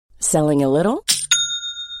Selling a little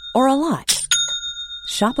or a lot?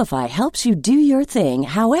 Shopify helps you do your thing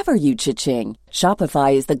however you cha-ching.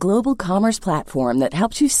 Shopify is the global commerce platform that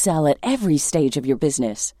helps you sell at every stage of your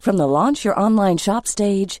business. From the launch your online shop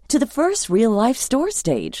stage to the first real-life store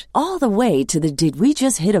stage, all the way to the did we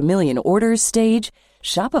just hit a million orders stage.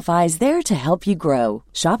 Shopify is there to help you grow.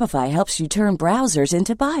 Shopify helps you turn browsers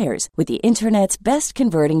into buyers with the internet's best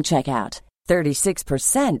converting checkout.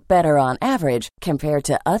 36% better on average compared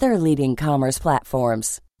to other leading commerce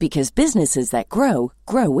platforms. Because businesses that grow,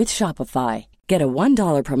 grow with Shopify. Get a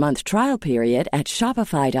 $1 per month trial period at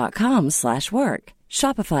shopify.com/work.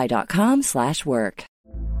 Shopify.com/work.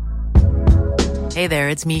 Hey there,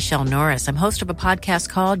 it's Michelle Norris. I'm host of a podcast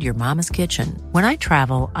called Your Mama's Kitchen. When I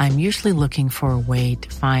travel, I'm usually looking for a way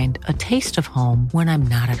to find a taste of home when I'm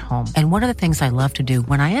not at home. And one of the things I love to do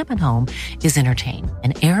when I am at home is entertain.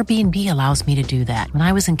 And Airbnb allows me to do that. When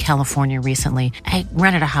I was in California recently, I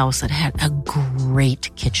rented a house that had a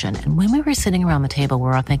great kitchen. And when we were sitting around the table, we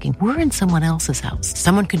were all thinking, we're in someone else's house.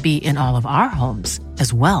 Someone could be in all of our homes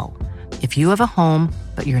as well. If you have a home,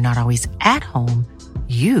 but you're not always at home,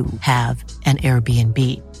 you have an Airbnb.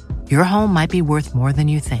 Your home might be worth more than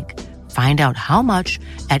you think. Find out how much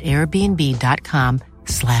at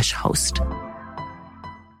airbnb.com/host.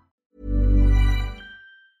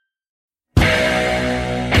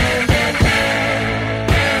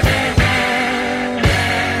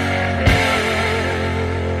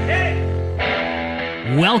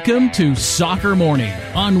 Welcome to Soccer Morning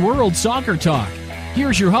on World Soccer Talk.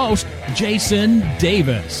 Here's your host, Jason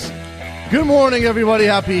Davis. Good morning, everybody.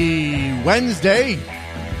 Happy Wednesday.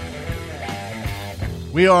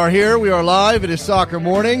 We are here. We are live. It is Soccer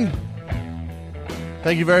Morning.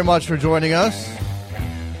 Thank you very much for joining us.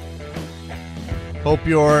 Hope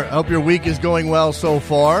your week is going well so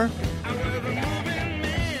far.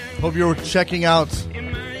 Hope you're checking out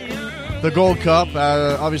the Gold Cup.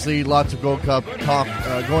 Obviously, lots of Gold Cup talk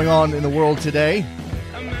going on in the world today.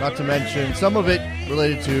 Not to mention some of it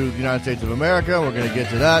related to the United States of America. We're going to get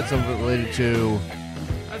to that. Some of it related to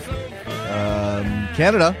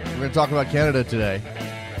Canada. We're going to talk about Canada today.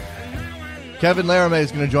 Kevin Laramie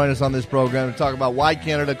is going to join us on this program to talk about why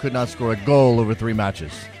Canada could not score a goal over 3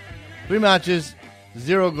 matches. 3 matches,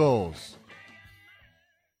 0 goals.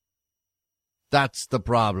 That's the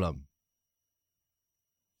problem.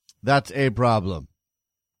 That's a problem.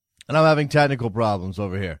 And I'm having technical problems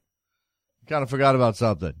over here. Kind of forgot about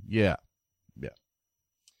something. Yeah.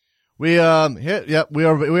 We are here. We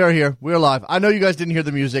are live. I know you guys didn't hear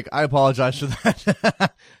the music. I apologize for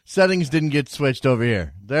that. Settings didn't get switched over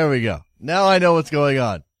here. There we go. Now I know what's going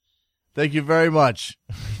on. Thank you very much.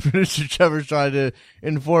 Producer Trevor's trying to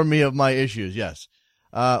inform me of my issues. Yes.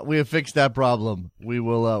 We have fixed that problem.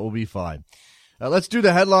 We'll be fine. Let's do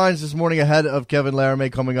the headlines this morning ahead of Kevin Laramie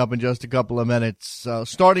coming up in just a couple of minutes.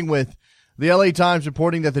 Starting with the LA Times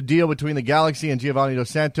reporting that the deal between the Galaxy and Giovanni Dos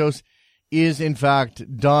Santos is, in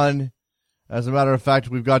fact, done. As a matter of fact,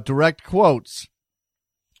 we've got direct quotes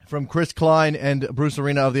from Chris Klein and Bruce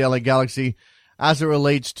Arena of the LA Galaxy as it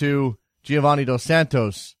relates to Giovanni Dos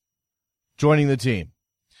Santos joining the team.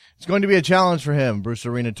 It's going to be a challenge for him, Bruce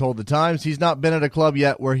Arena told the Times. He's not been at a club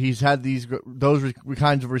yet where he's had those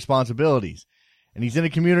kinds of responsibilities. And he's in a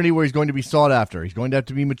community where he's going to be sought after. He's going to have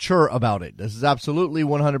to be mature about it. This is absolutely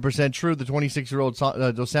 100% true. The 26-year-old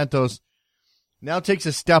Dos Santos now takes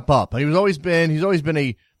a step up. He's always been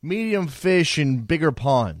a medium fish in bigger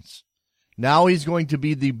ponds. Now he's going to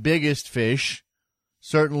be the biggest fish,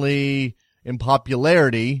 certainly in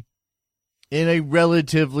popularity, in a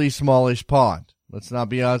relatively smallish pond. Let's not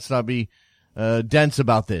be dense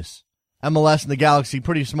about this. MLS and the Galaxy,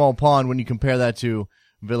 pretty small pond when you compare that to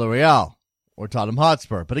Villarreal or Tottenham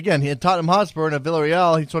Hotspur. But again, at Tottenham Hotspur and at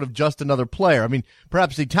Villarreal, he's sort of just another player. I mean,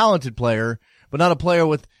 perhaps a talented player, but not a player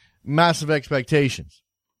with massive expectations.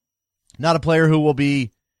 Not a player who will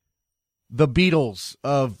be the Beatles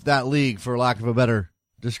of that league, for lack of a better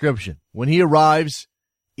description. When he arrives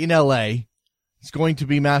in LA, it's going to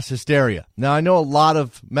be mass hysteria. Now, I know a lot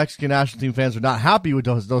of Mexican national team fans are not happy with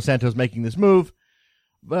Dos Santos making this move,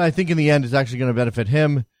 but I think in the end it's actually going to benefit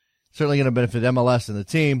him, certainly going to benefit MLS and the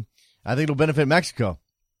team. I think it'll benefit Mexico.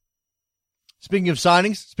 Speaking of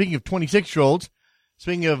signings, speaking of 26-year-olds,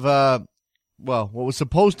 speaking of, what was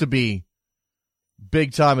supposed to be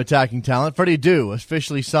big-time attacking talent, Freddie Adu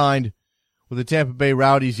officially signed with the Tampa Bay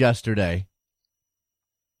Rowdies yesterday.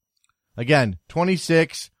 Again,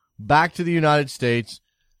 26, back to the United States,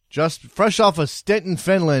 just fresh off a stint in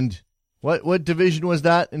Finland. What division was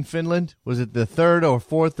that in Finland? Was it the 3rd or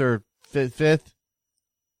 4th or 5th?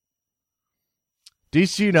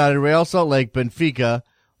 DC United, Real Salt Lake, Benfica,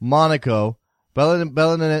 Monaco,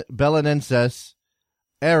 Belenenses,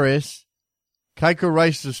 Aris,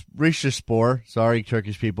 Kaiko Richaspor, sorry,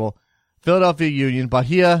 Turkish people, Philadelphia Union,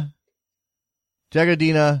 Bahia,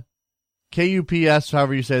 Jagodina, KUPS,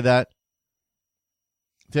 however you say that,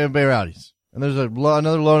 Tampa Bay Rowdies. And there's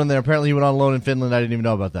another loan in there. Apparently he went on loan in Finland. I didn't even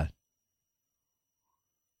know about that.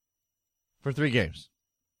 For 3 games.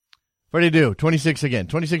 Freddie Adu, 26 again,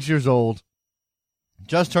 26 years old,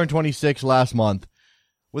 just turned 26 last month,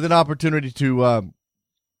 with an opportunity to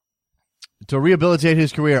rehabilitate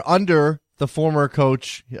his career under a former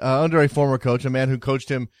coach, a man who coached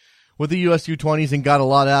him with the US U20s and got a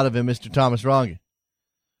lot out of him, Mr. Thomas Rongen.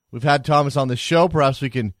 We've had Thomas on the show. Perhaps we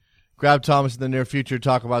can grab Thomas in the near future to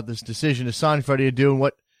talk about this decision to sign Freddie Adu and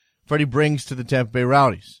what Freddie brings to the Tampa Bay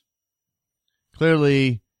Rowdies.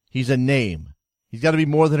 Clearly, he's a name. He's got to be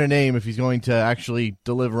more than a name if he's going to actually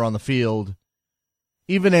deliver on the field,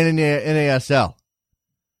 even in NASL.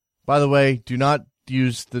 By the way, do not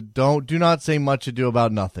say much ado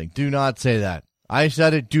about nothing. Do not say that. I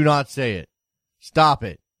said it. Do not say it. Stop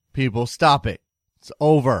it, people. Stop it. It's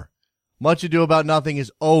over. Much ado about nothing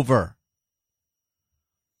is over.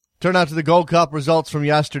 Turn out to the Gold Cup results from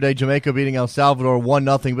yesterday. Jamaica beating El Salvador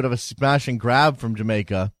 1-0. Bit of a smash and grab from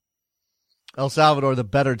Jamaica. El Salvador, the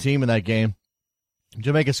better team in that game.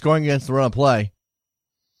 Jamaica scoring against the run of play.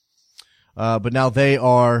 But now they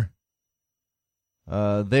are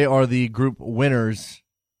the group winners,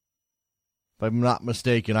 if I'm not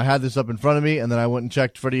mistaken. I had this up in front of me, and then I went and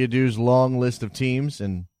checked Freddie Adu's long list of teams,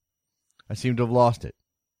 and I seem to have lost it.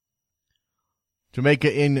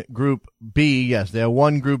 Jamaica in Group B, yes, they have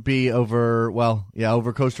won Group B over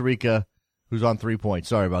Costa Rica, who's on 3 points.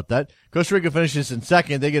 Sorry about that. Costa Rica finishes in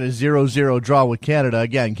second. They get a 0-0 draw with Canada.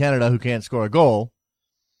 Again, Canada, who can't score a goal.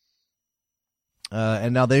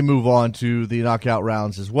 And now they move on to the knockout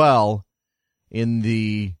rounds as well in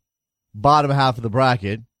the bottom half of the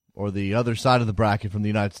bracket, or the other side of the bracket from the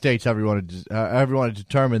United States, however you want to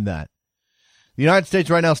determine that. The United States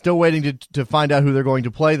right now still waiting to find out who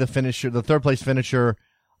third place finisher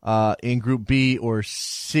in Group B or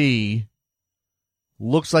C.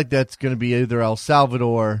 Looks like that's going to be either El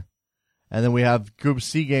Salvador, and then we have Group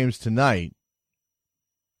C games tonight.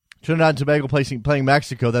 Trinidad and Tobago playing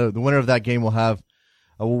Mexico. The winner of that game will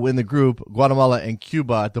win the group. Guatemala and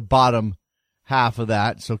Cuba at the bottom half of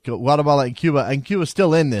that. So Guatemala and Cuba's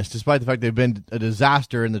still in this, despite the fact they've been a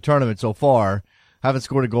disaster in the tournament so far. Haven't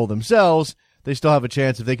scored a goal themselves. They still have a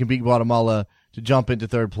chance, if they can beat Guatemala, to jump into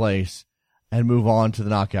third place and move on to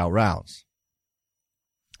the knockout rounds.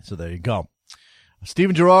 So there you go.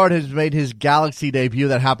 Steven Gerrard has made his Galaxy debut.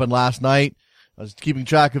 That happened last night. I was keeping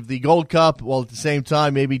track of the Gold Cup, while at the same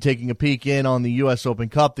time maybe taking a peek in on the U.S. Open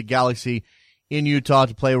Cup, the Galaxy in Utah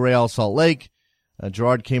to play Real Salt Lake.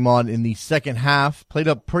 Gerrard came on in the second half, played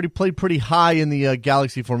pretty high in the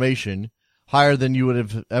Galaxy formation, higher than you would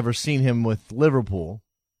have ever seen him with Liverpool.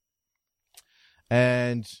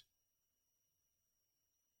 And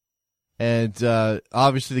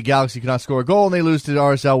obviously the Galaxy cannot score a goal, and they lose to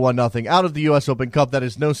RSL 1-0 out of the U.S. Open Cup. That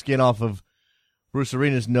is no skin off of Bruce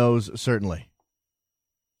Arena's nose, certainly.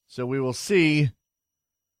 So we will see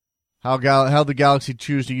how the Galaxy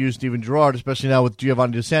choose to use Steven Gerrard, especially now with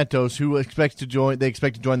Giovanni Dos Santos, who they expect to join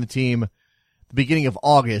the team the beginning of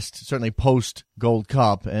August, certainly post Gold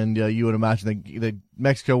Cup, and you would imagine that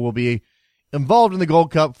Mexico will be involved in the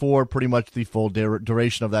Gold Cup for pretty much the full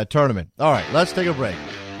duration of that tournament. All right, let's take a break.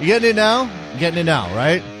 You getting it now? You're getting it now,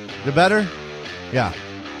 right? The better? Yeah.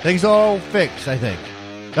 Things all fixed, I think.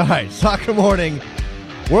 All right, Soccer Morning,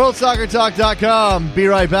 WorldSoccerTalk.com. Be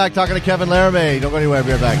right back, talking to Kevin Laramie. Don't go anywhere. I'll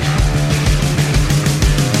be right back.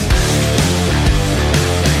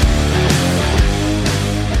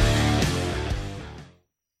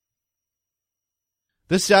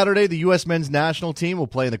 This Saturday, the U.S. men's national team will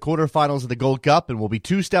play in the quarterfinals of the Gold Cup and will be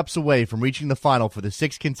 2 steps away from reaching the final for the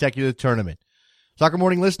 6th consecutive tournament. Soccer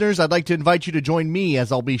Morning listeners, I'd like to invite you to join me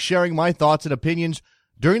as I'll be sharing my thoughts and opinions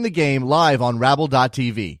during the game live on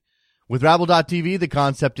Rabble.tv. With Rabble.tv, the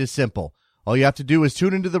concept is simple. All you have to do is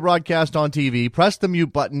tune into the broadcast on TV, press the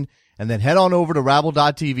mute button, and then head on over to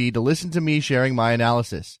Rabble.tv to listen to me sharing my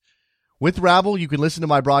analysis. With Rabble, you can listen to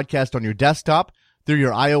my broadcast on your desktop, through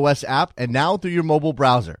your iOS app, and now through your mobile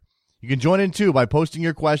browser. You can join in too by posting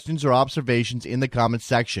your questions or observations in the comments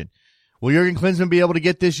section. Will Jurgen Klinsmann be able to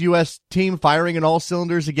get this U.S. team firing in all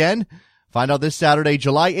cylinders again? Find out this Saturday,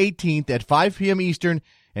 July 18th at 5 p.m. Eastern,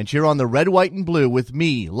 and cheer on the red, white, and blue with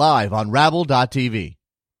me live on Rabble.tv.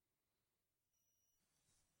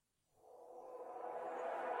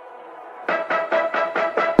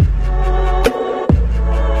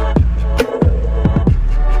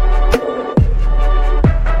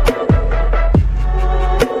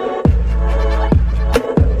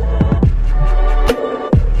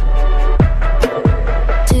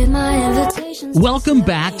 Welcome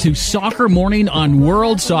back to Soccer Morning on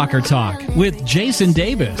World Soccer Talk with Jason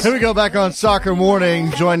Davis. Here we go back on Soccer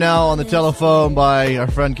Morning. Joined now on the telephone by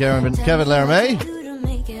our friend Kevin Laramie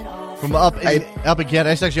from up in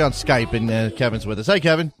Canada. It's actually on Skype, and Kevin's with us. Hi,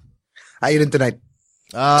 Kevin. How you doing tonight?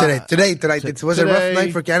 Today. It was a rough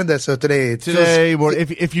night for Canada, so today.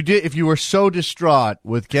 If you were so distraught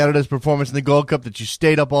with Canada's performance in the Gold Cup that you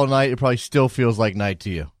stayed up all night, it probably still feels like night to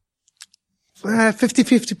you.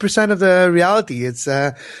 50% of the reality. It's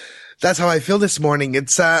that's how I feel this morning.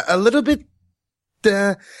 It's a little bit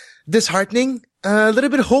disheartening, a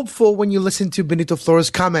little bit hopeful when you listen to Benito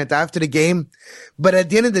Floro's comment after the game, but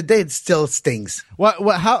at the end of the day, it still stings.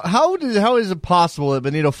 How is it possible that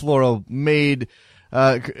Benito Floro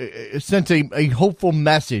sent a hopeful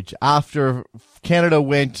message after Canada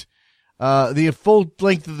went the full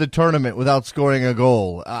length of the tournament without scoring a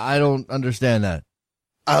goal? I don't understand that.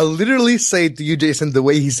 I'll literally say it to you, Jason, the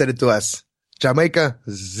way he said it to us. Jamaica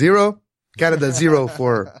 0, Canada 0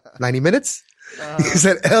 for 90 minutes. He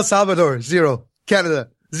said El Salvador 0,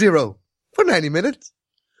 Canada 0 for 90 minutes.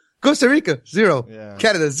 Costa Rica 0,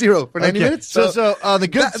 Canada 0 for 90 minutes. So on the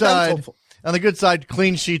good side,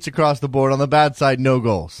 clean sheets across the board. On the bad side, no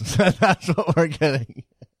goals. That's what we're getting.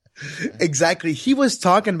 Exactly. He was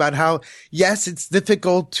talking about how, yes, it's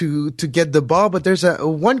difficult to get the ball, but there's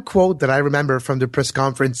one quote that I remember from the press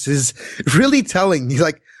conference is really telling. He's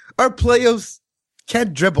like, our players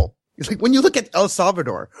can't dribble. He's like, when you look at El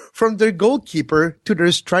Salvador, from their goalkeeper to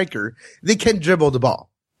their striker, they can dribble the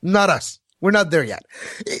ball. Not us. We're not there yet.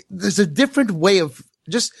 There's a different way of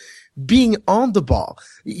just being on the ball.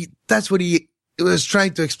 That's what he was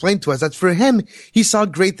trying to explain to us. That for him, he saw a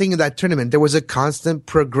great thing in that tournament. There was a constant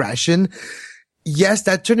progression. Yes,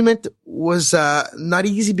 that tournament was not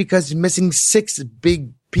easy because he's missing 6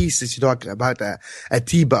 big pieces. You talk about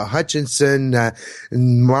Atiba, Hutchinson,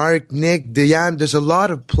 Mark, Nick, Diane. There's a lot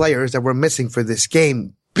of players that were missing for this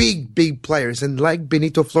game. Big players. And like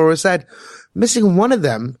Benito Floro said, missing one of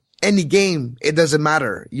them, any game, it doesn't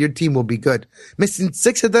matter. Your team will be good. Missing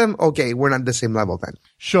 6 of them, okay, we're not the same level then.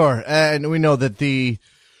 Sure, and we know that the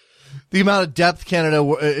amount of depth Canada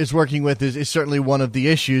is working with is certainly one of the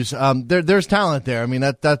issues. There's talent there. I mean,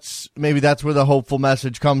 that's where the hopeful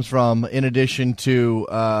message comes from. In addition to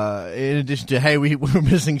hey, we're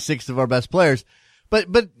missing 6 of our best players, but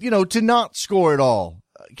to not score at all,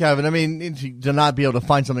 Kevin. I mean, to not be able to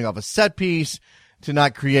find something off a set piece. To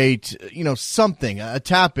not create, something, a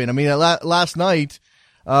tap in. I mean, last night,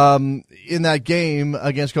 in that game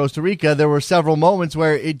against Costa Rica, there were several moments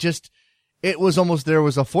where it was almost, there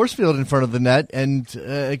was a force field in front of the net, and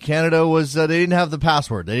Canada they didn't have the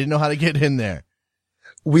password. They didn't know how to get in there.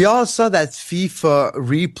 We all saw that FIFA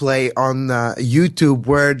replay on YouTube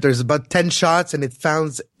where there's about 10 shots and it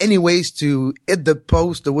found any ways to hit the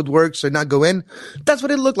post, the woodworks, or not go in. That's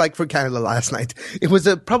what it looked like for Canada last night. It was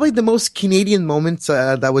probably the most Canadian moment.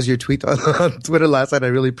 That was your tweet on Twitter last night. I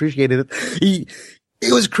really appreciated it.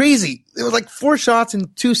 It was crazy. It was like 4 shots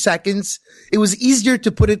in 2 seconds. It was easier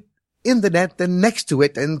to put it in the net than next to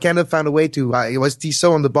it, and Canada found a way to, it was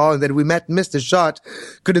Tissot on the ball, and then we missed a shot,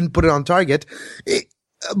 couldn't put it on target.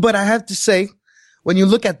 But I have to say, when you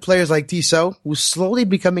look at players like Tissot, who's slowly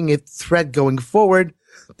becoming a threat going forward,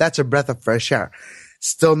 that's a breath of fresh air.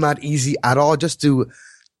 Still not easy at all just to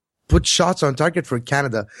put shots on target for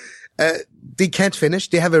Canada. They can't finish.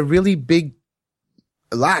 They have a really big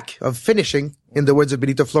lack of finishing, in the words of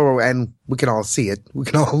Benito Floro, and we can all see it.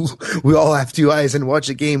 We all have 2 eyes and watch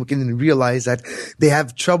the game. We can realize that they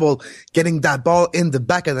have trouble getting that ball in the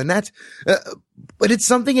back of the net. But it's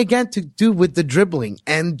something again to do with the dribbling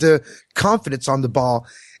and the confidence on the ball.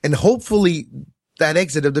 And hopefully that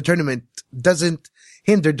exit of the tournament doesn't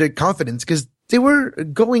hinder their confidence, because they were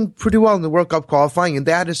going pretty well in the World Cup qualifying and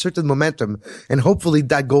they had a certain momentum. And hopefully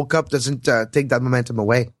that Gold Cup doesn't take that momentum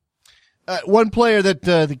away. One player that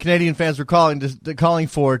the Canadian fans were calling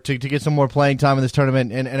for to get some more playing time in this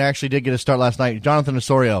tournament, and actually did get a start last night, Jonathan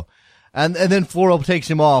Osorio. And then Floro takes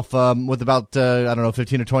him off with about,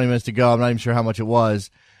 15 or 20 minutes to go. I'm not even sure how much it was.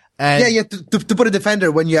 And you have to put a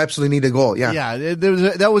defender when you absolutely need a goal. Yeah. Yeah,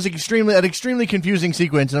 that was an extremely confusing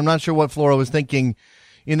sequence, and I'm not sure what Floro was thinking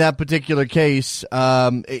in that particular case.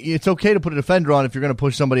 It's okay to put a defender on if you're going to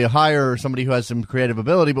push somebody higher or somebody who has some creative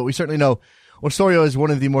ability, but we certainly know Osorio is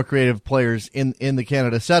one of the more creative players in the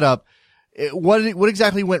Canada setup. What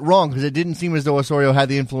exactly went wrong? Because it didn't seem as though Osorio had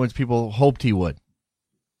the influence people hoped he would.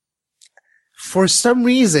 for some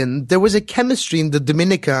reason, there was a chemistry in the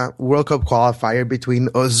Dominica World Cup qualifier between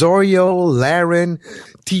Osorio, Larin,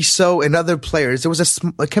 Tissot, and other players. There was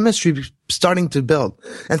a chemistry starting to build.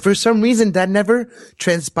 And for some reason, that never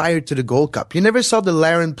transpired to the Gold Cup. You never saw the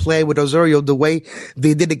Larin play with Osorio the way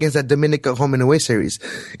they did against that Dominica home and away series.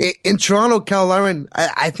 In Toronto, Cal Larin,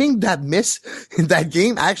 I think that miss in that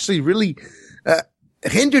game actually really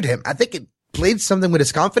hindered him. I think it played something with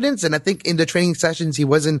his confidence, and I think in the training sessions he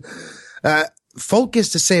wasn't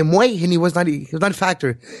focused the same way, and he was not a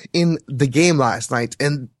factor in the game last night.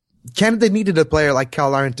 And Canada needed a player like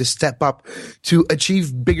Cal Larin to step up to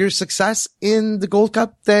achieve bigger success in the Gold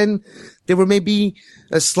Cup than they were maybe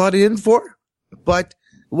slotted in for. But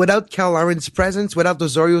without Cal Larin's presence, without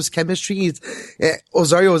Osorio's chemistry,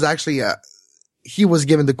 Osorio was actually he was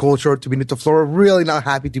given the cold shoulder to Benito Floro, really not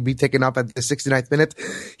happy to be taken up at the 69th minute.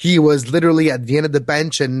 He was literally at the end of the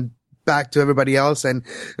bench and back to everybody else, and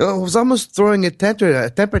was almost throwing a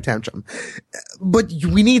temper tantrum. But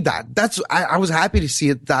we need that. I was happy to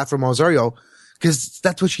see that from Osorio, because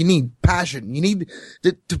that's what you need. Passion. You need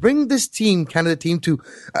to bring this team, Canada team, to,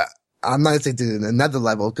 I'm not saying to another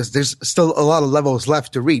level, because there's still a lot of levels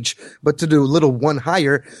left to reach, but to do a little one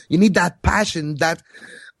higher, you need that passion, that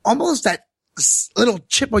almost that little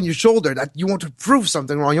chip on your shoulder that you want to prove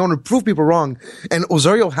something wrong. You want to prove people wrong. And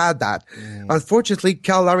Osorio had that. Unfortunately,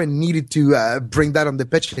 Cal Larin needed to bring that on the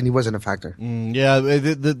pitch, and he wasn't a factor.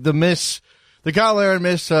 The miss, the Cal Larin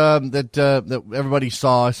miss that everybody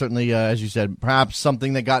saw, certainly, as you said, perhaps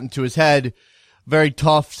something that got into his head. Very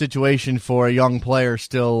tough situation for a young player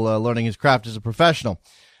still learning his craft as a professional.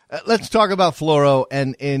 Let's talk about Floro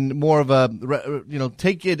and in more of a,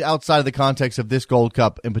 take it outside of the context of this Gold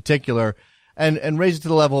Cup in particular, and raise it to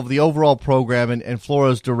the level of the overall program and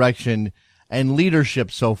Floro's direction and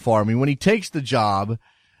leadership so far. I mean, when he takes the job,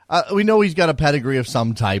 we know he's got a pedigree of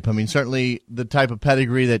some type. I mean, certainly the type of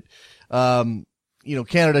pedigree that,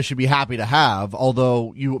 Canada should be happy to have,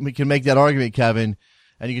 although you can make that argument, Kevin,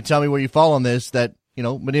 and you can tell me where you fall on this, that,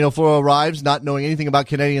 Benito Floro arrives not knowing anything about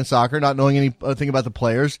Canadian soccer, not knowing anything about the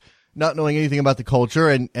players, not knowing anything about the culture,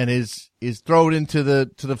 and is thrown into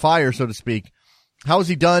the fire, so to speak. How has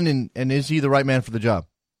he done, and is he the right man for the job?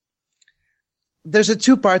 There's a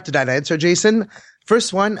two-part to that answer, Jason.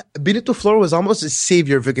 First one, Benito Floro was almost a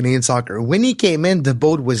savior for Canadian soccer. When he came in, the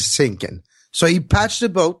boat was sinking. So he patched the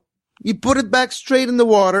boat. He put it back straight in the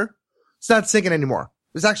water. It's not sinking anymore.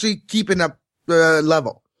 It's actually keeping up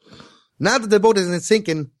level. Now that the boat isn't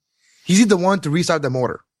sinking, he's the one to restart the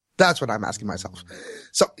motor. That's what I'm asking myself.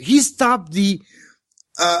 So he stopped the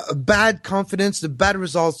bad confidence, the bad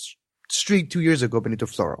results streak 2 years ago, Benito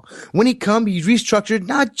Floro. When he come, he restructured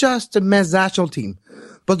not just the men's national team,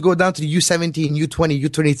 but go down to the U17, U20,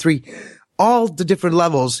 U23, all the different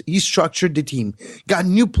levels. He structured the team, got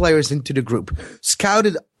new players into the group,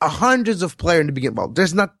 scouted hundreds of players in the beginning. Well,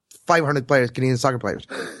 there's not 500 players, Canadian soccer players,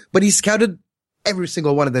 but he scouted every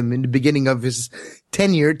single one of them in the beginning of his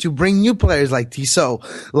tenure to bring new players like Tissot,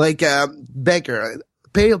 like Becker,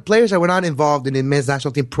 players that were not involved in the men's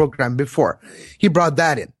national team program before. He brought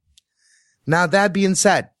that in. Now, that being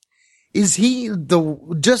said, is he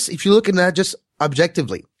if you're looking at it just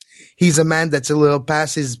objectively, he's a man that's a little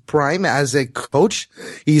past his prime as a coach.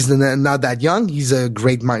 He's not that young. He's a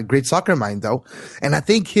great soccer mind, though. And I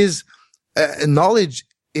think his knowledge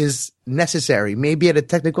is necessary, maybe at a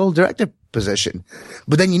technical director position.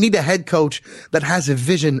 But then you need a head coach that has a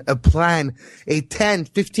vision, a plan, a 10,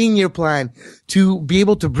 15-year plan to be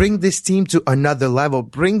able to bring this team to another level,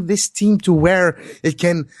 bring this team to where it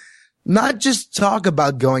can not just talk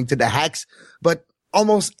about going to the Hex, but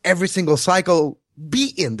almost every single cycle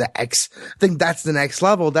be in the X. I think that's the next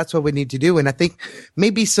level. That's what we need to do. And I think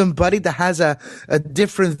maybe somebody that has a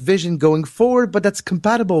different vision going forward, but that's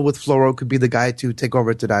compatible with Floro could be the guy to take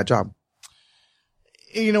over to that job.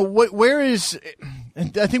 Where is,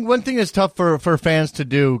 I think one thing that's tough for fans to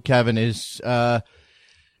do, Kevin, is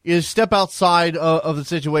step outside of the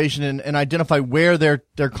situation and identify where their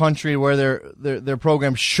country, where their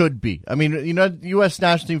program should be. I mean, U.S.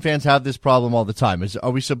 national team fans have this problem all the time.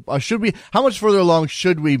 How much further along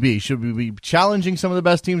should we be? Should we be challenging some of the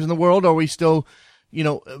best teams in the world? Or are we still,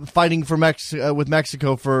 fighting for with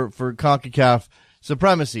Mexico for CONCACAF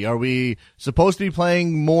supremacy? Are we supposed to be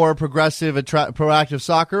playing more progressive, proactive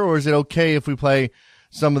soccer, or is it okay if we play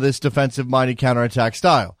some of this defensive-minded counterattack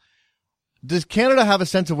style? Does Canada have a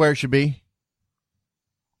sense of where it should be?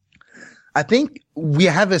 I think we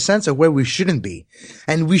have a sense of where we shouldn't be.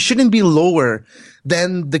 And we shouldn't be lower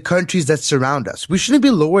than the countries that surround us. We shouldn't be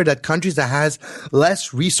lower than countries that has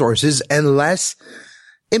less resources and less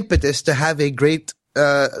impetus to have a great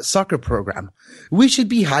soccer program. We should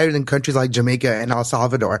be higher than countries like Jamaica and El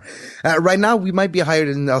Salvador. Right now, we might be higher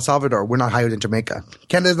than El Salvador. We're not higher than Jamaica.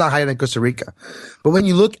 Canada's not higher than Costa Rica. But when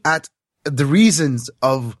you look at the reasons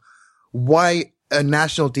of why a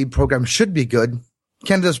national team program should be good,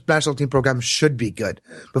 Canada's national team program should be good.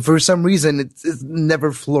 But for some reason, it's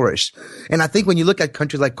never flourished. And I think when you look at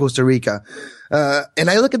countries like Costa Rica, and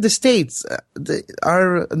I look at the States,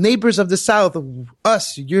 our neighbors of the South,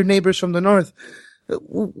 us, your neighbors from the North,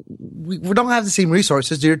 we don't have the same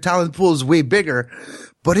resources. Your talent pool is way bigger.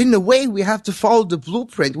 But in a way, we have to follow the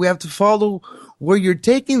blueprint. We have to follow where you're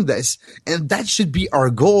taking this. And that should be our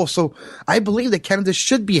goal. So I believe that Canada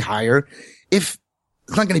should be higher. If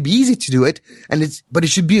it's not going to be easy to do it, but it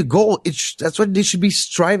should be a goal. That's what they should be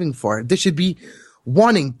striving for. They should be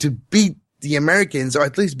wanting to beat the Americans, or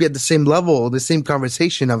at least be at the same level, the same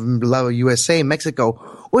conversation of level USA, Mexico,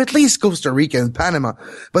 or at least Costa Rica and Panama.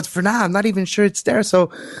 But for now, I'm not even sure it's there.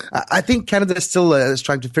 So I think Canada still is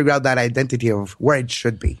trying to figure out that identity of where it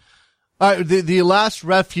should be. All right, the last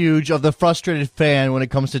refuge of the frustrated fan when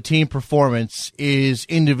it comes to team performance is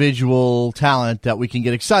individual talent that we can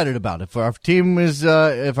get excited about. If our team is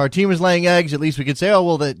laying eggs, at least we can say, oh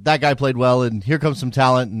well, that guy played well, and here comes some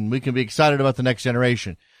talent, and we can be excited about the next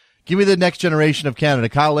generation. Give me the next generation of Canada.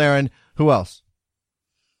 Kyle Larin. Who else?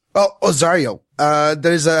 Oh, Osorio.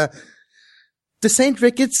 There's the St.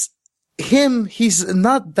 Ricketts. He's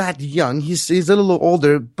not that young. He's a little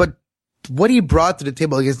older, but what he brought to the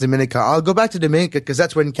table against Dominica, I'll go back to Dominica because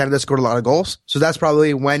that's when Canada scored a lot of goals. So that's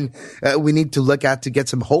probably when we need to look at to get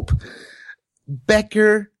some hope.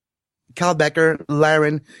 Kyle Becker,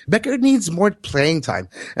 Larin. Becker needs more playing time.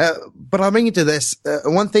 But I'll bring you to this.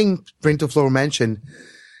 One thing Brinto Floro mentioned,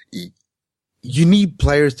 you need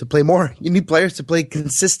players to play more. You need players to play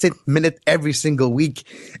consistent minute every single week.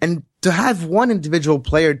 And to have one individual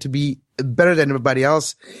player to be better than everybody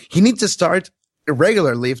else, he needs to start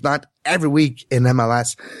regularly, if not every week in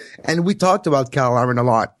MLS. And we talked about Kyle Larin a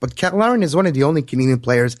lot, but Kyle Larin is one of the only Canadian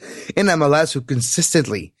players in MLS who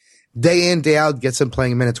consistently, day in, day out, gets some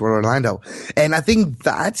playing minutes with Orlando. And I think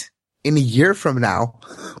that in a year from now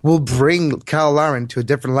will bring Kyle Larin to a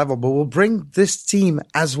different level, but will bring this team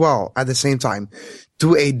as well at the same time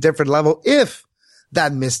to a different level if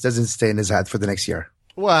that mist doesn't stay in his head for the next year.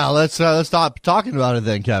 Well, let's stop talking about it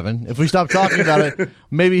then, Kevin. If we stop talking about it,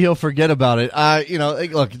 maybe he'll forget about it.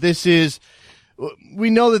 Look, we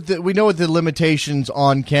know what the limitations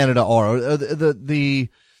on Canada are. The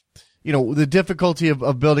difficulty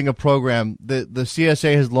of building a program. The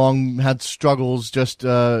CSA has long had struggles just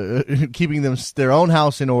keeping their own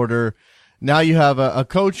house in order. Now you have a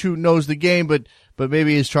coach who knows the game, but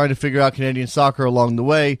maybe is trying to figure out Canadian soccer along the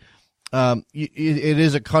way. It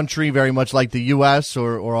is a country very much like the U.S.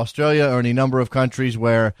 or Australia or any number of countries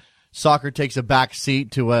where soccer takes a back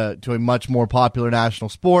seat to a much more popular national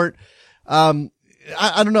sport.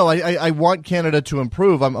 I don't know. I want Canada to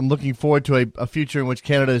improve. I'm looking forward to a future in which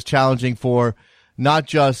Canada is challenging for not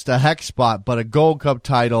just a Hex spot, but a Gold Cup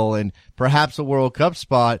title and perhaps a World Cup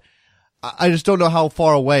spot. I just don't know how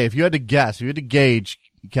far away. If you had to guess, if you had to gauge,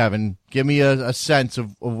 Kevin, give me a sense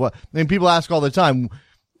of what. I mean, people ask all the time,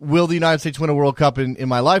 will the United States win a World Cup in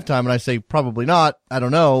my lifetime? And I say probably not. I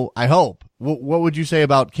don't know. I hope. What would you say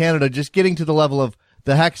about Canada just getting to the level of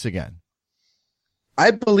the Hex again?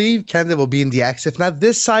 I believe Canada will be in the X. If not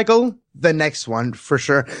this cycle, the next one for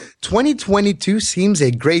sure. 2022 seems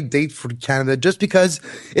a great date for Canada just because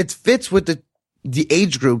it fits with the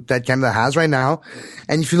age group that Canada has right now.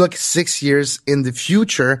 And if you look 6 years in the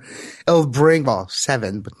future, it'll bring,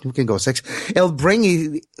 7, but we can go 6. It'll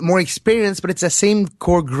bring more experience, but it's the same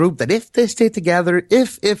core group that if they stay together,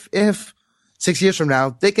 if 6 years from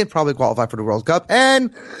now, they can probably qualify for the World Cup.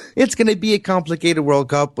 And it's going to be a complicated World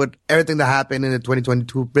Cup with everything that happened in the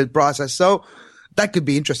 2022 bid process. So that could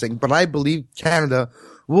be interesting. But I believe Canada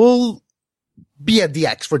will be at the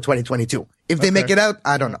X for 2022. If they make it out,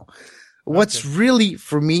 I don't know. What's really,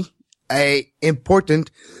 for me,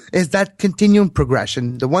 important is that continuum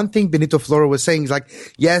progression. The one thing Benito Floro was saying is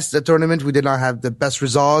yes, the tournament, we did not have the best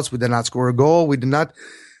results. We did not score a goal. We did not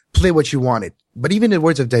play what you wanted. But even in the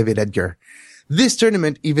words of David Edgar, this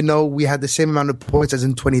tournament, even though we had the same amount of points as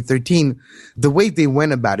in 2013, the way they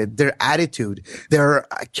went about it, their attitude, their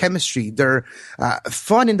chemistry, their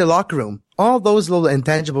fun in the locker room, all those little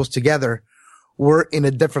intangibles together were in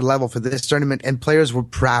a different level for this tournament, and players were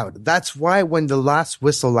proud. That's why when the last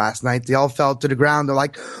whistle last night, they all fell to the ground. They're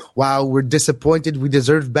like, wow, we're disappointed. We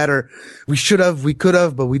deserved better. We should have, we could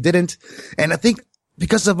have, but we didn't. And I think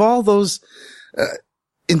because of all those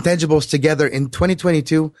intangibles together in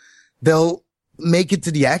 2022, they'll make it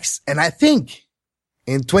to the X. And I think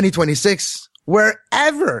in 2026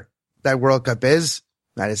 wherever that World Cup is,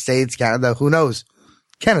 United States, Canada, who knows?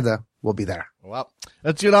 Canada will be there. Well,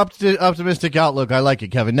 that's an optimistic outlook. I like it,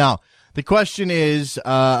 Kevin. Now, the question is,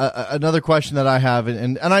 another question that I have,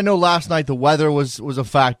 and I know last night the weather was a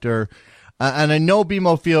factor, and I know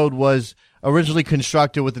BMO Field was originally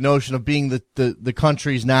constructed with the notion of being the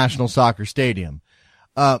country's national soccer stadium.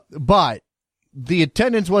 But the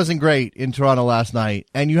attendance wasn't great in Toronto last night,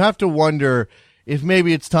 and you have to wonder if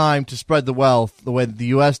maybe it's time to spread the wealth the way that the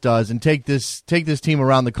U.S. does and take this team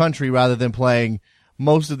around the country rather than playing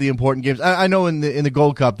most of the important games. I know in the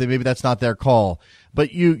Gold Cup that maybe that's not their call,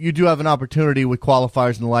 but you do have an opportunity with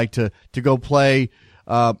qualifiers and the like to go play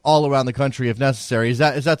all around the country if necessary. Is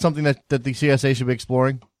that something that the CSA should be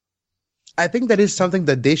exploring? I think that is something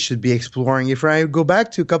that they should be exploring. If I go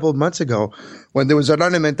back to a couple of months ago, when there was an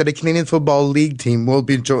announcement that the Canadian Football League team will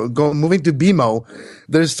be moving to BMO,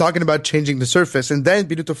 there's talking about changing the surface. And then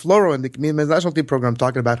Benito Floro and the Canadian Men's National Team program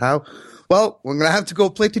talking about how, well, we're going to have to go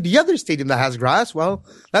play to the other stadium that has grass. Well,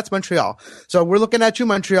 that's Montreal. So we're looking at you,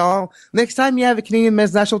 Montreal. Next time you have a Canadian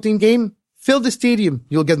Men's National Team game, fill the stadium.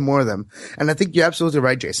 You'll get more of them. And I think you're absolutely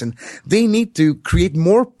right, Jason. They need to create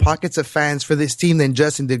more pockets of fans for this team than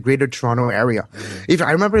just in the greater Toronto area. If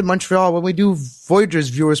I remember in Montreal, when we do Voyagers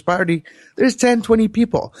Viewers Party, there's 10, 20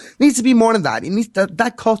 people. It needs to be more than that. It needs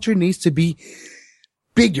that culture needs to be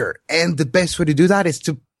bigger. And the best way to do that is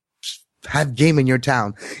to have game in your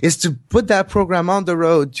town, is to put that program on the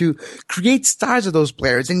road, to create stars of those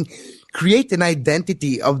players and create an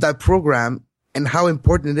identity of that program and how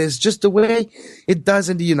important it is, just the way it does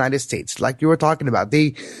in the United States. Like you were talking about,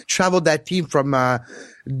 they traveled that team from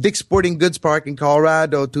Dick's Sporting Goods Park in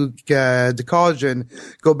Colorado to the college and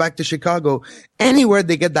go back to Chicago. Anywhere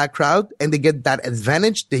they get that crowd and they get that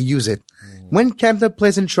advantage, they use it. When Canada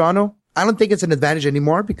plays in Toronto, I don't think it's an advantage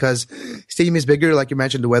anymore because stadium is bigger, like you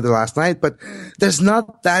mentioned, the weather last night, but there's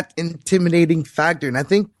not that intimidating factor. And I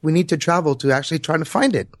think we need to travel to actually try to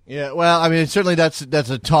find it. Yeah, well, I mean, certainly that's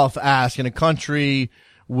a tough ask in a country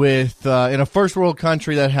with, in a first world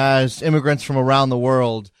country that has immigrants from around the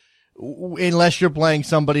world. Unless you're playing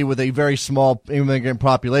somebody with a very small immigrant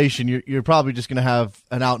population, you're probably just going to have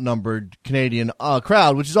an outnumbered Canadian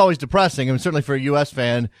crowd, which is always depressing. I mean, certainly for a U.S.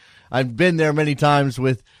 fan, I've been there many times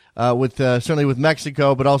with certainly with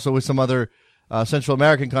Mexico, but also with some other Central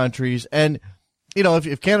American countries. And, you know,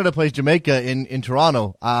 if Canada plays Jamaica in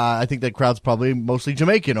Toronto, I think that crowd's probably mostly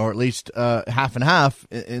Jamaican, or at least half and half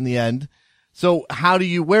in the end. So how do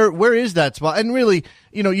you, where is that spot? And really,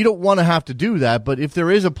 you know, you don't want to have to do that, but if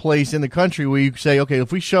there is a place in the country where you say, okay,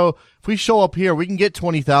 if we show up here, we can get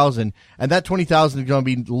 20,000, and that 20,000 is going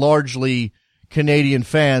to be largely Canadian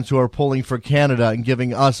fans who are pulling for Canada and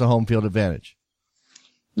giving us a home field advantage.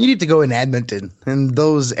 You need to go in Edmonton, in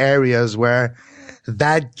those areas where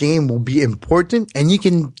that game will be important and you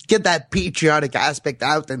can get that patriotic aspect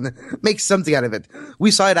out and make something out of it. We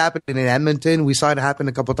saw it happen in Edmonton. We saw it happen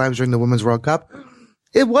a couple of times during the Women's World Cup.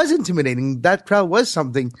 It was intimidating. That crowd was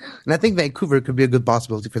something. And I think Vancouver could be a good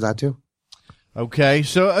possibility for that too. Okay.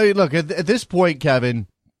 So look, at this point, Kevin,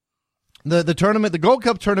 the tournament, the Gold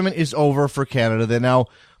Cup tournament is over for Canada. They're now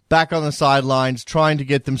back on the sidelines trying to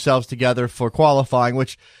get themselves together for qualifying,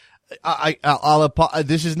 which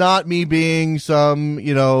this is not me being some,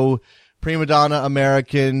 you know, prima donna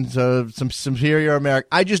American, some superior American.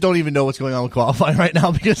 I just don't even know what's going on with qualifying right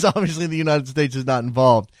now because obviously the United States is not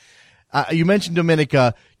involved. You mentioned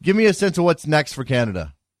Dominica. Give me a sense of what's next for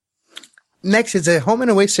Canada. Next is a home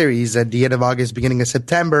and away series at the end of August, beginning of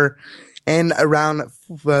September, and around round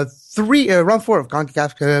 4 of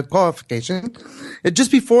CONCACAF qualification,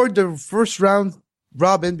 just before the first round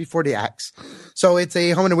robin before the Axe. So it's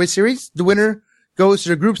a home and away series. The winner goes to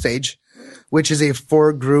the group stage, which is a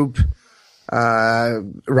 4-group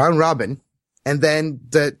round robin. And then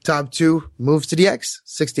the top 2 moves to the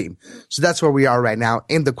X16. So that's where we are right now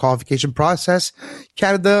in the qualification process.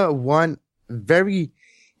 Canada won very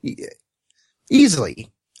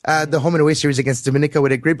easily the home and away series against Dominica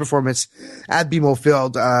with a great performance at BMO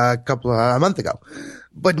Field a month ago.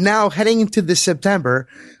 But now heading into this September,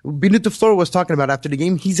 Benito Floro was talking about after the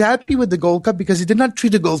game, he's happy with the Gold Cup because he did not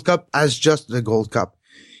treat the Gold Cup as just the Gold Cup.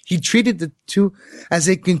 He treated the two as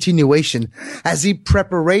a continuation, as a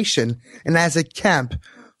preparation, and as a camp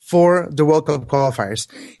for the World Cup qualifiers.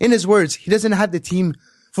 In his words, he doesn't have the team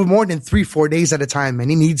for more than 3-4 days at a time, and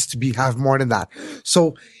he needs to have more than that.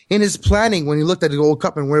 So in his planning, when he looked at the World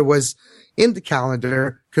Cup and where it was in the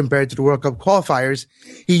calendar compared to the World Cup qualifiers,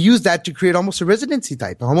 he used that to create almost a residency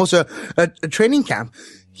type, almost a training camp.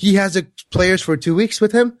 He has players for 2 weeks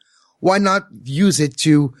with him. Why not use it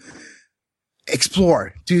to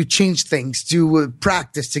explore, to change things, to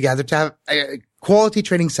practice together, to have quality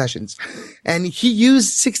training sessions. And he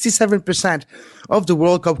used 67% of the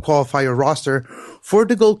World Cup qualifier roster for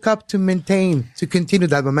the Gold Cup to continue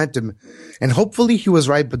that momentum. And hopefully he was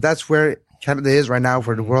right, but that's where Canada is right now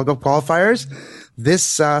for the World Cup qualifiers.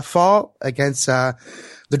 This fall against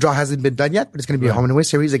the draw hasn't been done yet, but it's going to be a home and away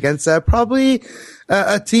series against probably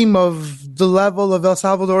a team of the level of El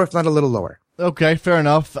Salvador, if not a little lower. Okay, fair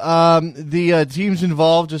enough. The teams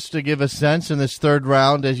involved, just to give a sense, in this third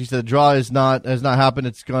round, as you said, the draw has not happened.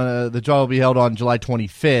 The draw will be held on July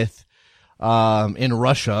 25th in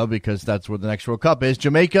Russia, because that's where the next World Cup is.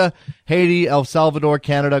 Jamaica, Haiti, El Salvador,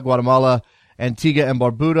 Canada, Guatemala, Antigua and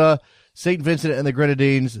Barbuda, St. Vincent and the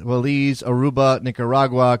Grenadines, Belize, Aruba,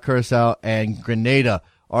 Nicaragua, Curacao, and Grenada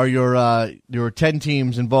are your 10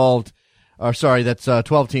 teams involved. That's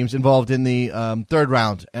 12 teams involved in the third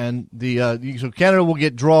round, and so Canada will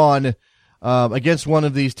get drawn against one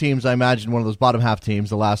of these teams. I imagine one of those bottom half teams,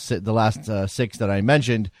 the last 6 that I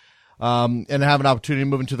mentioned, and have an opportunity to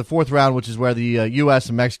move into the fourth round, which is where the U.S.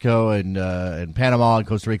 and Mexico and Panama and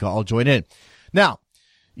Costa Rica all join in. Now,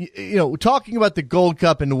 talking about the Gold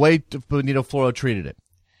Cup and the way Benito Floro treated it.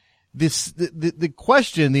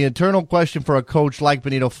 The internal question for a coach like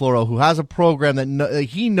Benito Floro, who has a program that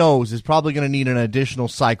he knows is probably going to need an additional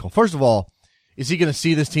cycle. First of all, is he going to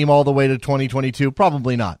see this team all the way to 2022?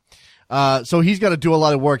 Probably not. So he's got to do a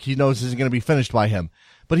lot of work. He knows isn't going to be finished by him.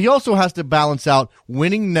 But he also has to balance out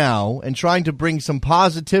winning now and trying to bring some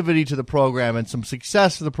positivity to the program and some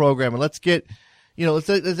success to the program. And let's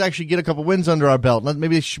actually get a couple wins under our belt.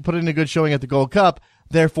 Maybe they should put in a good showing at the Gold Cup.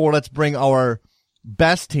 Therefore, let's bring our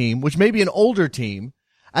best team, which may be an older team,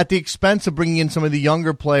 at the expense of bringing in some of the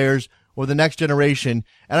younger players or the next generation.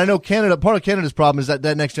 And I know part of Canada's problem is that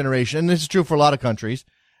next generation, and this is true for a lot of countries,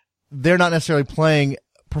 they're not necessarily playing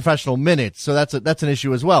professional minutes. So that's an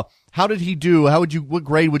issue as well. How did he do? What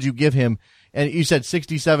grade would you give him? And you said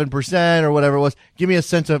 67% or whatever it was. Give me a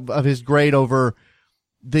sense of his grade over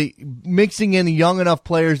the mixing in young enough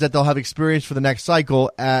players that they'll have experience for the next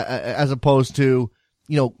cycle, as opposed to,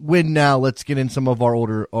 win now, let's get in some of our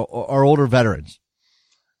older veterans.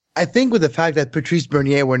 I think with the fact that Patrice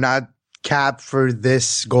Bernier were not capped for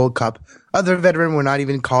this Gold Cup, other veterans were not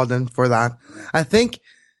even called in for that. I think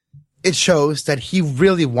it shows that he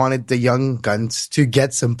really wanted the young guns to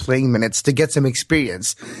get some playing minutes, to get some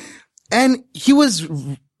experience. And he was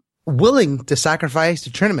willing to sacrifice the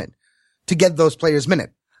tournament to get those players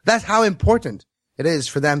minutes. That's how important it is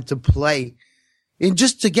for them to play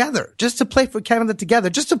just together, just to play for Canada together,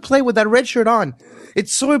 just to play with that red shirt on.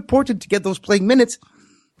 It's so important to get those playing minutes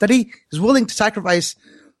that he is willing to sacrifice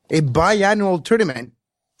a biannual tournament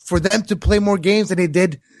for them to play more games than they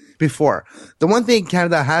did before. The one thing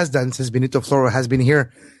Canada has done since Benito Floro has been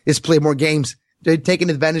here is play more games. They're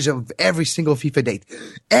taking advantage of every single FIFA date.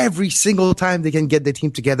 Every single time they can get the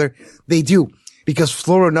team together, they do. Because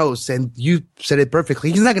Floro knows, and you said it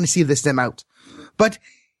perfectly, he's not going to see this team out. But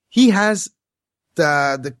he has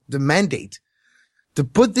the mandate to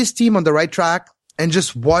put this team on the right track and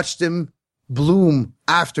just watch them bloom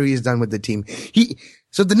after he's done with the team.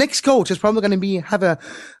 So the next coach is probably going to have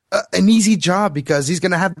an easy job, because he's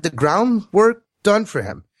going to have the groundwork done for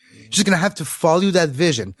him. He's just going to have to follow that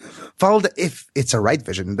vision. If it's a right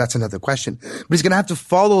vision, that's another question. But he's going to have to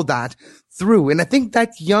follow that through. And I think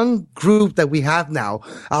that young group that we have now,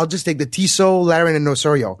 I'll just take the Tissot, Larin, and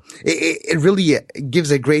Osorio. It really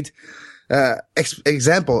gives a great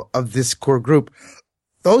example of this core group.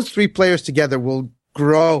 Those three players together will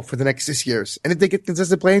grow for the next 6 years. And if they get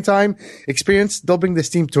consistent playing time, experience, they'll bring this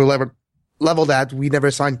team to a level that we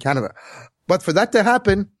never saw in Canada. But for that to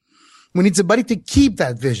happen, we need somebody to keep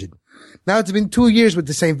that vision. Now it's been 2 years with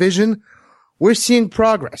the same vision. We're seeing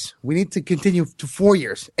progress. We need to continue to 4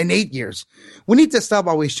 years and 8 years. We need to stop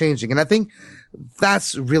always changing. And I think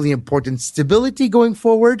that's really important. Stability going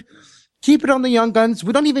forward. Keep it on the young guns.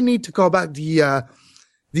 We don't even need to go back I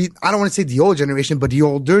don't want to say the old generation, but the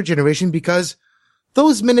older generation, because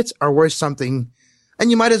those minutes are worth something.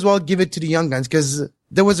 And you might as well give it to the young guns, because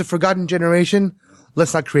there was a forgotten generation.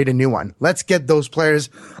 Let's not create a new one. Let's get those players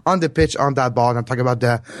on the pitch, on that ball. And I'm talking about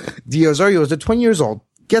the Osorios, they're 20 years old.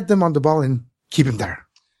 Get them on the ball and keep them there.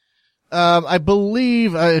 I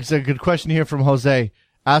believe it's a good question here from Jose,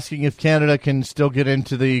 asking if Canada can still get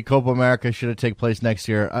into the Copa America should it take place next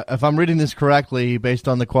year. If I'm reading this correctly, based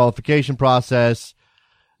on the qualification process,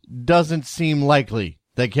 doesn't seem likely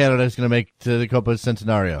that Canada is going to make to the Copa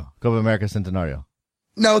America Centenario.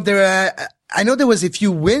 No, I know there was, if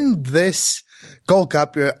you win this Gold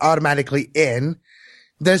Cup, you're automatically in.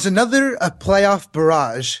 There's another playoff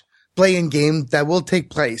barrage playing game that will take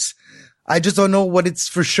place. I just don't know what it's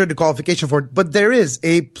for sure the qualification for. But there is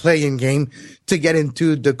a play-in game to get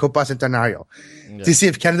into the Copa Centenario. Yeah. To see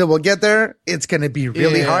if Canada will get there, it's going to be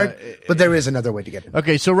really hard, but there is another way to get in.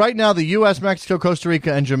 Okay, so right now the U.S., Mexico, Costa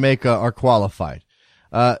Rica, and Jamaica are qualified.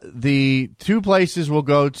 The two places will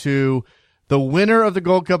go to the winner of the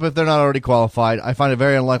Gold Cup if they're not already qualified. I find it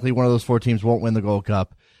very unlikely one of those four teams won't win the Gold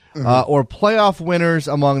Cup. Or playoff winners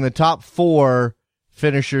among the top four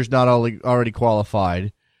finishers not already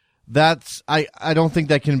qualified. That's I don't think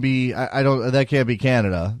that can be that can't be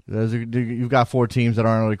Canada. You've got four teams that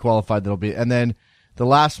aren't already qualified that'll be, and then the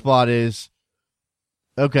last spot is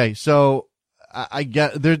okay. So I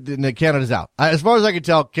get Canada's out. As far as I can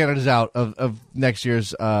tell, Canada's out of next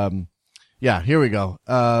year's. Yeah, here we go.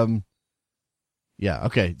 Yeah,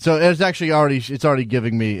 okay. So it's already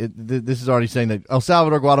giving me, this is already saying that El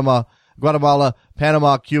Salvador, Guatemala,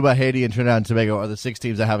 Panama, Cuba, Haiti, and Trinidad and Tobago are the six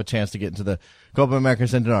teams that have a chance to get into the Copa America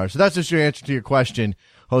Centenario. So that's just your answer to your question,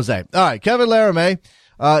 Jose. All right, Kevin Laramie.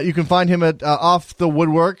 You can find him at Off the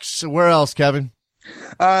Woodworks. Where else, Kevin?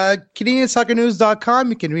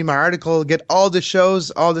 CanadianSoccerNews.com. You can read my article, get all the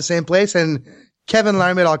shows, all the same place, and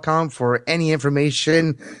KevinLaramie.com for any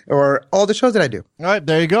information or all the shows that I do. All right,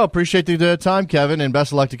 there you go. Appreciate the time, Kevin, and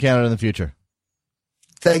best of luck to Canada in the future.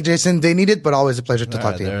 Thank Jason. They need it, but always a pleasure to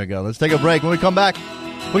talk to you. There we go. Let's take a break. When we come back,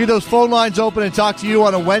 we'll get those phone lines open and talk to you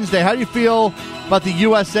on a Wednesday. How do you feel about the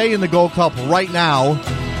USA in the Gold Cup right now?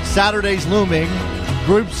 Saturday's looming.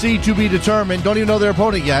 Group C to be determined. Don't even know their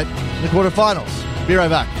opponent yet in the quarterfinals. Be right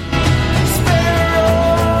back.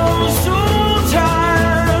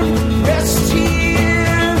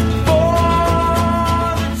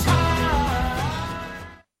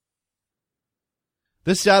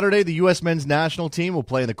 This Saturday, the U.S. men's national team will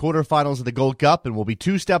play in the quarterfinals of the Gold Cup and will be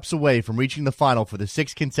 2 steps away from reaching the final for the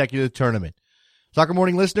 6th consecutive tournament. Soccer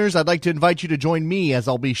Morning listeners, I'd like to invite you to join me as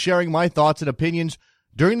I'll be sharing my thoughts and opinions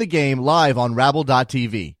during the game live on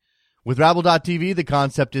Rabble.tv. With Rabble.tv, the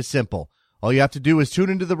concept is simple. All you have to do is tune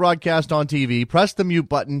into the broadcast on TV, press the mute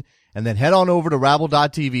button, and then head on over to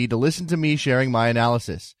Rabble.tv to listen to me sharing my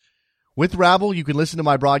analysis. With Rabble, you can listen to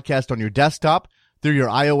my broadcast on your desktop, through your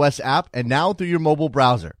iOS app, and now through your mobile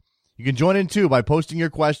browser. You can join in too by posting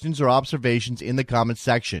your questions or observations in the comments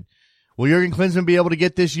section. Will Jurgen Klinsmann be able to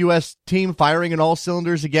get this U.S. team firing in all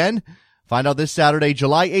cylinders again? Find out this Saturday,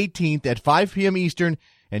 July 18th at 5 p.m. Eastern,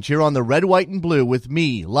 and cheer on the red, white, and blue with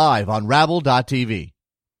me live on Rabble.tv.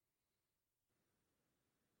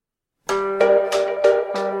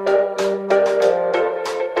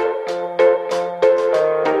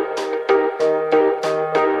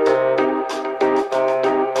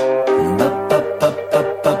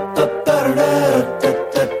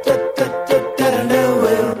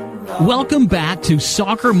 Welcome back to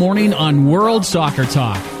Soccer Morning on World Soccer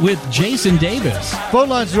Talk with Jason Davis. Phone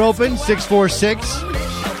lines are open,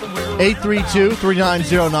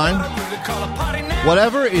 646-832-3909.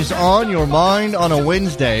 Whatever is on your mind on a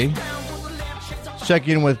Wednesday. Let's check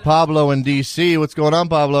in with Pablo in D.C. What's going on,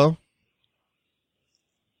 Pablo?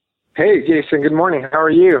 Hey, Jason. Good morning. How are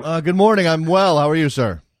you? Good morning. I'm well. How are you,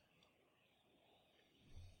 sir?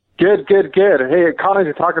 Good. Hey, calling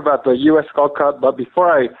to talk about the U.S. Gold Cup, but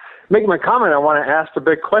before I make my comment, I want to ask the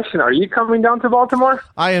big question. Are you coming down to Baltimore?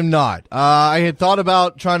 I am not. I had thought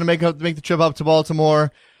about trying to make the trip up to Baltimore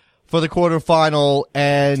for the quarterfinal,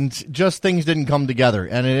 and just things didn't come together.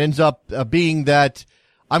 And it ends up being that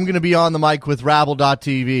I'm going to be on the mic with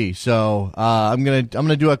Rabble.tv. So I'm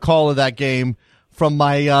gonna do a call of that game from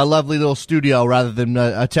my lovely little studio rather than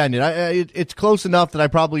attend it. It's close enough that I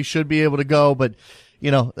probably should be able to go, but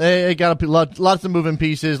you know, it got lots of moving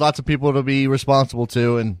pieces, lots of people to be responsible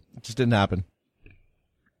to, and it just didn't happen.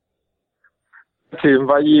 To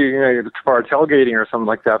invite you, for tailgating or something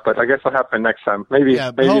like that, but I guess it'll happen next time. Maybe you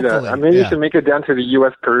should make it down to the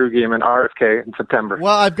U.S. Peru game in RFK in September.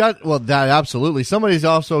 Well, that absolutely. Somebody's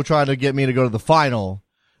also trying to get me to go to the final,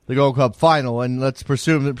 the Gold Cup final, and let's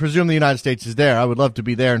presume the United States is there. I would love to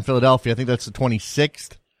be there in Philadelphia. I think that's the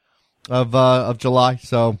 26th of July.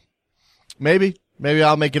 So maybe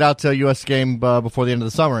I'll make it out to a U.S. game before the end of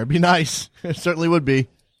the summer. It'd be nice. It certainly would be.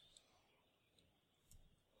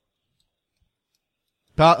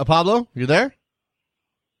 Pablo, you there?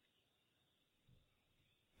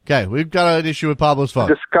 Okay, we've got an issue with Pablo's phone.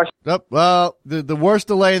 Discussion. Oh, well, the worst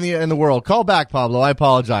delay in the world. Call back, Pablo. I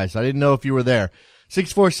apologize. I didn't know if you were there.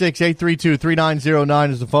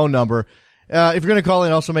 646-832-3909 is the phone number. If you're going to call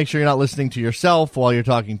in, also make sure you're not listening to yourself while you're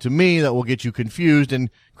talking to me. That will get you confused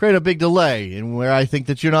and create a big delay in where I think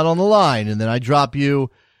that you're not on the line, and then I drop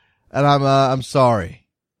you, and I'm sorry.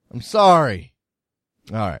 I'm sorry.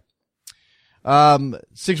 All right.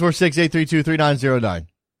 646-832-3909.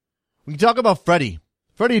 We can talk about Freddie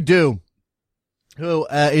Adu, who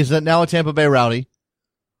is now a Tampa Bay Rowdy.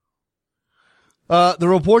 The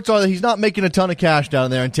reports are that he's not making a ton of cash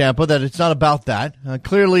down there in Tampa, that it's not about that.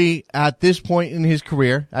 Clearly, at this point in his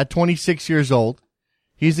career, at 26 years old,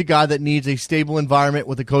 he's a guy that needs a stable environment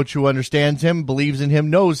with a coach who understands him, believes in him,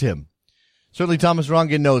 knows him. Certainly Thomas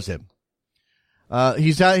Rongen knows him.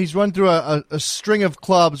 He's run through a string of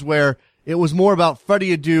clubs where it was more about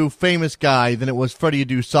Freddie Adu, famous guy, than it was Freddie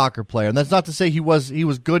Adu, soccer player. And that's not to say he was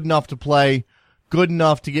good enough to play, good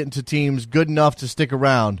enough to get into teams, good enough to stick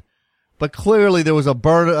around. But clearly there was a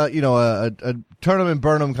turn 'em and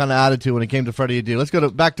burn 'em kind of attitude when it came to Freddie Adu. Let's go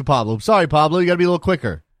back to Pablo. Sorry, Pablo, you got to be a little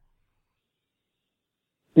quicker.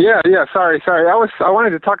 Yeah. Sorry. I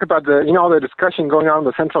wanted to talk about all the discussion going on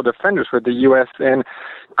with the central defenders with the U.S. And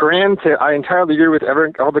granted, I entirely agree with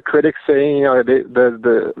all the critics saying,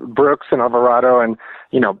 the Brooks and Alvarado and,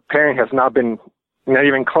 pairing has not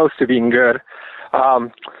even close to being good.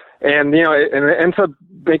 And it ends up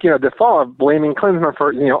making a default of blaming Klinsmann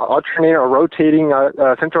for, alternating or rotating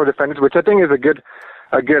central defenders, which I think is a good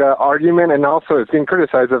argument, and also it's being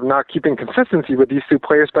criticized of not keeping consistency with these two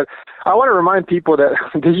players. But I want to remind people that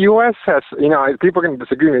the U.S. has, people can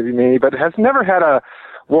disagree with me, but has never had a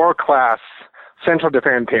world-class central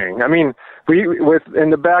defense pairing. I mean,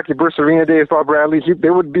 in the back, Bruce Arena days, Bob Bradley,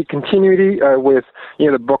 there would be continuity with,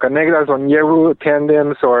 the Bocanegra on Yeru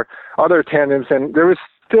tandems or other tandems, and there was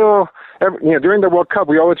still, during the World Cup,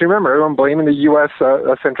 we always remember everyone blaming the U.S.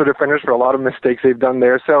 Central defenders for a lot of mistakes they've done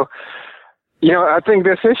there. So, I think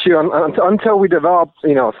this issue, until we develop,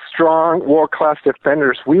 strong world-class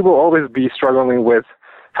defenders, we will always be struggling with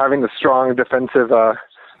having the strong defensive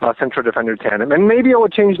central defender tandem. And maybe it will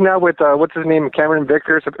change now with, what's his name, Cameron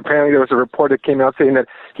Vickers. Apparently there was a report that came out saying that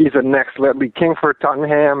he's the next Ledley King for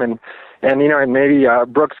Tottenham, and maybe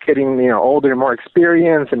Brooks getting, older and more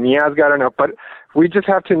experience, and Miazga, I don't know. But we just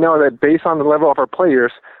have to know that based on the level of our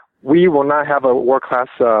players, we will not have a world-class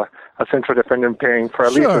a central defender pairing for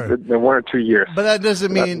at least 1 or 2 years. But that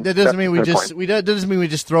doesn't mean we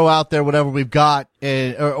just throw out there whatever we've got,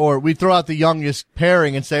 or we throw out the youngest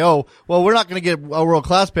pairing and say, oh, well, we're not going to get a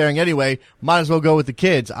world-class pairing anyway. Might as well go with the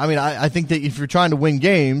kids. I mean, I think that if you're trying to win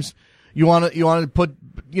games, you want to put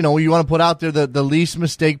out there the least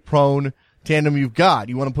mistake-prone tandem you've got.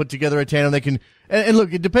 You want to put together a tandem that can, and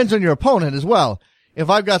look, it depends on your opponent as well. If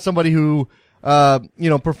I've got somebody who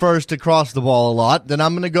prefers to cross the ball a lot, then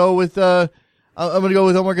I'm going to go with Omar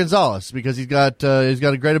Gonzalez, because he's got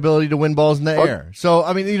a great ability to win balls in the air. So,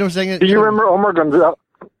 I mean, what I'm saying? Do you remember Omar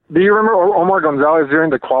Gonzalez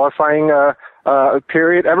during the qualifying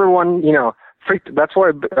period? Everyone, freaked. That's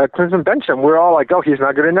why Klinsmann benched him. We're all like, oh, he's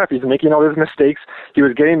not good enough. He's making all these mistakes. He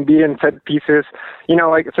was getting beat in set pieces.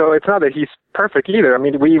 So it's not that he's perfect either. I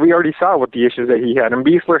mean, we already saw what the issues that he had. And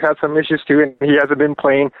Beasler had some issues too, and he hasn't been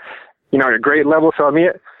playing at a great level. So, I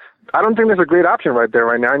mean, I don't think there's a great option right there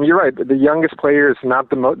right now. And you're right, the youngest player is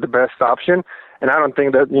not the best option. And I don't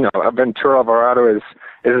think that, Ventura Alvarado is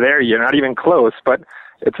there yet, not even close. But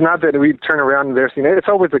it's not that we turn around and it's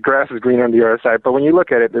always the grass is green on the other side. But when you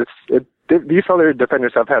look at it, these other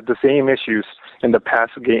defenders have had the same issues in the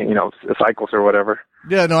past game, cycles or whatever.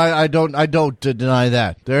 Yeah, no, I don't deny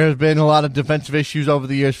that. There has been a lot of defensive issues over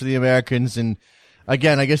the years for the Americans, and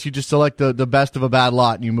again, I guess you just select the best of a bad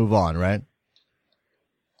lot and you move on, right?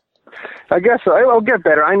 I guess so. It'll get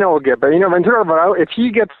better. I know it'll get better. Ventura Alvarado, if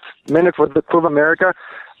he gets minutes with the Club America,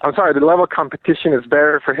 I'm sorry, the level of competition is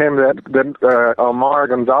better for him than Omar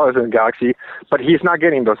Gonzalez in Galaxy, but he's not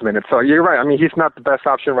getting those minutes. So you're right. I mean, he's not the best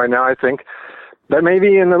option right now, I think. But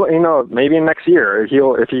maybe maybe in next year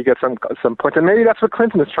if he gets some points, and maybe that's what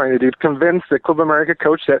Klinsmann is trying to do, to convince the Club America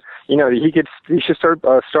coach that he should start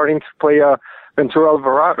starting to play Ventura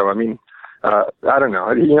Alvarado. I mean, I don't know.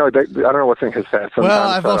 I don't know what's in his head. Well,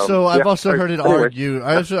 I've also heard it argued.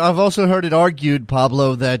 I've also heard it argued,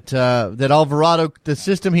 Pablo, that Alvarado, the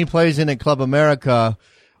system he plays in at Club America,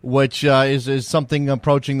 which is something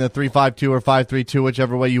approaching the 3-5-2 or 5-3-2,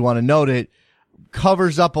 whichever way you want to note it,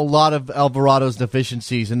 covers up a lot of Alvarado's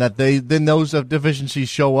deficiencies, and that those deficiencies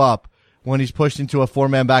show up when he's pushed into a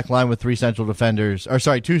 4-man back line with 2 central defenders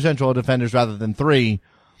rather than 3,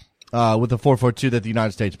 with the 4-4-2 that the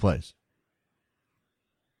United States plays.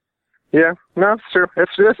 Yeah, no, it's true.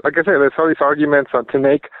 It's just, like I said, there's all these arguments to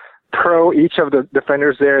make pro each of the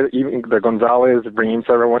defenders there, even the Gonzalez, Reams,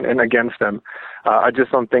 everyone, and against them. I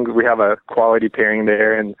just don't think we have a quality pairing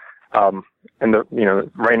there, and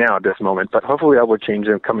right now at this moment. But hopefully that will change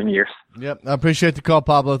in the coming years. Yep, I appreciate the call,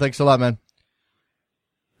 Pablo. Thanks a lot, man.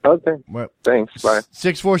 Okay, well, thanks. Bye.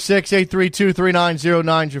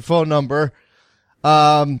 646-832-3909 is your phone number.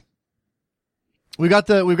 we've got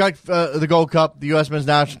the Gold Cup, the U.S. men's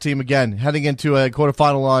national team again heading into a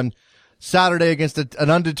quarterfinal on Saturday against an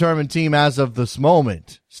undetermined team as of this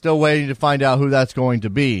moment. Still waiting to find out who that's going to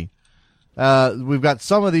be. We've got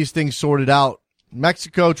some of these things sorted out.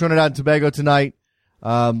 Mexico, Trinidad and Tobago tonight.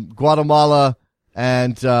 Guatemala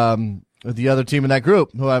and the other team in that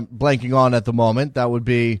group, who I'm blanking on at the moment. That would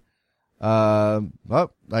be, I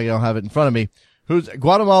don't have it in front of me. Who's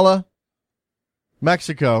Guatemala,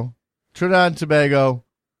 Mexico, Trinidad and Tobago,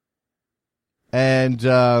 and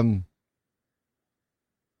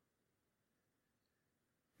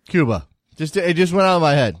Cuba. It just went out of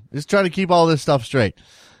my head. Just trying to keep all this stuff straight.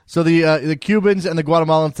 So the Cubans and the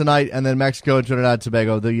Guatemalans tonight, and then Mexico and Trinidad and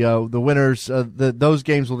Tobago. The winners, those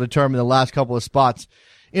games will determine the last couple of spots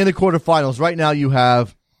in the quarterfinals. Right now, you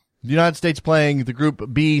have the United States playing the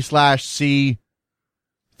Group B/C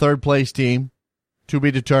third place team, to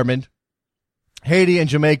be determined. Haiti and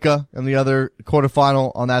Jamaica in the other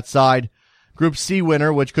quarterfinal on that side. Group C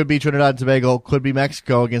winner, which could be Trinidad and Tobago, could be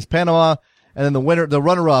Mexico against Panama, and then the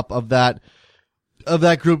runner-up of that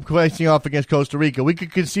group facing off against Costa Rica. We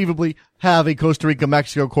could conceivably have a Costa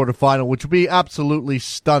Rica-Mexico quarterfinal, which would be absolutely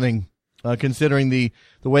stunning, considering the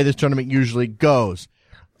way this tournament usually goes.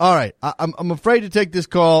 All right, I'm afraid to take this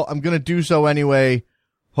call. I'm going to do so anyway.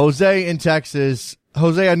 Jose in Texas.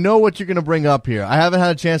 Jose, I know what you're going to bring up here. I haven't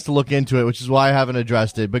had a chance to look into it, which is why I haven't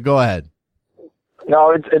addressed it, but go ahead.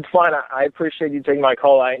 No, it's fine. I appreciate you taking my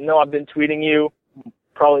call. I know I've been tweeting you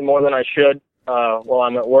probably more than I should while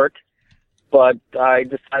I'm at work, but I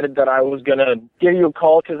decided that I was going to give you a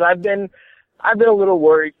call because I've been a little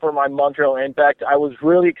worried for my Montreal Impact. I was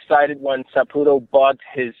really excited when Saputo bought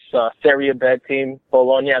his Serie B team,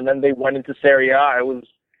 Bologna, and then they went into Serie A. I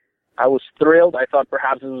was thrilled. I thought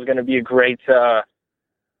perhaps it was going to be a great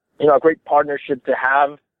partnership to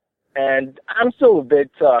have, and I'm still a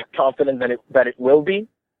bit confident that it will be.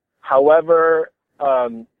 However,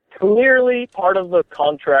 clearly part of the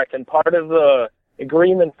contract and part of the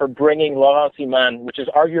agreement for bringing Laurent Ciman, which is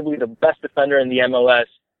arguably the best defender in the MLS,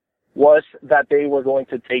 was that they were going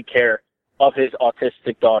to take care of his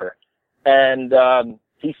autistic daughter. And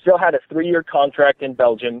he still had a 3-year contract in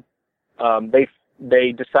Belgium.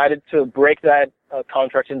 They decided to break that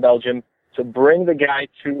contract in Belgium to bring the guy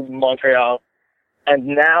to Montreal, and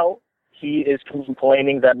now he is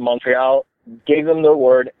complaining that Montreal gave them their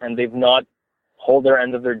word and they've not hold their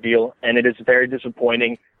end of their deal, and it is very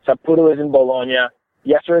disappointing. Saputo is in Bologna.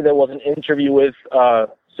 Yesterday there was an interview with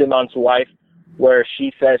Ciman's wife where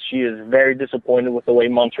she says she is very disappointed with the way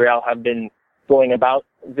Montreal have been going about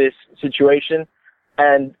this situation,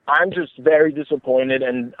 and I'm just very disappointed,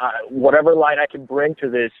 and whatever light I can bring to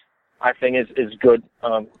this, I think is good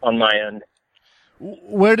on my end.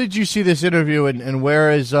 Where did you see this interview, and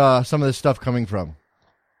where is some of this stuff coming from?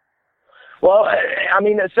 Well, I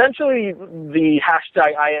mean, essentially, the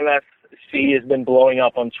hashtag IMFC has been blowing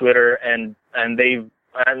up on Twitter, and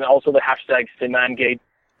also the hashtag Simangate.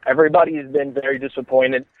 Everybody has been very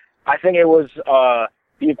disappointed. I think it was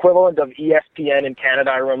the equivalent of ESPN in Canada.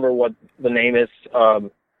 I remember what the name is,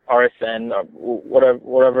 RSN, or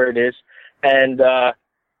whatever it is, and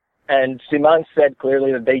Ciman said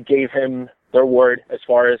clearly that they gave him their word as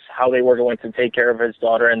far as how they were going to take care of his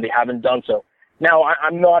daughter, and they haven't done so. Now,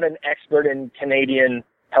 I'm not an expert in Canadian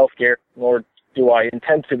healthcare, nor do I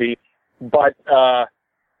intend to be, but there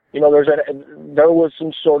was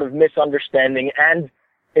some sort of misunderstanding, and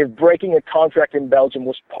if breaking a contract in Belgium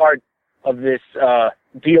was part of this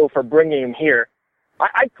deal for bringing him here,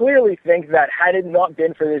 I clearly think that had it not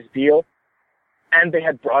been for this deal, and they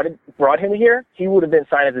had brought him here, he would have been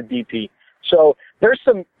signed as a DP. So there's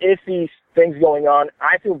some iffy things going on.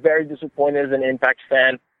 I feel very disappointed as an Impact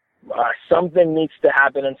fan. Something needs to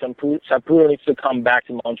happen, and Saputo needs to come back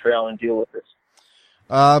to Montreal and deal with this.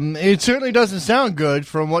 It certainly doesn't sound good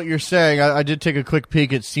from what you're saying. I did take a quick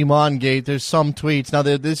peek at Simangate. There's some tweets. Now,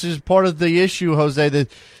 this is part of the issue, Jose,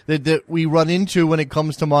 that we run into when it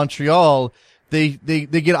comes to Montreal. They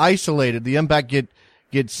get isolated. The Impact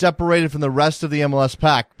get separated from the rest of the MLS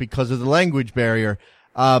pack because of the language barrier.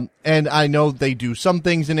 And I know they do some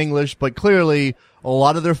things in English, but clearly a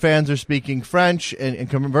lot of their fans are speaking French and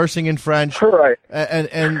conversing in French. Right.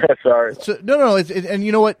 And sorry. So, no. And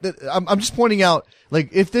you know what? I'm just pointing out, like,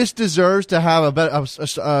 if this deserves to have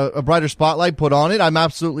a brighter spotlight put on it, I'm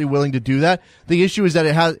absolutely willing to do that. The issue is that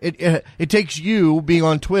it takes you being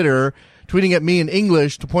on Twitter, tweeting at me in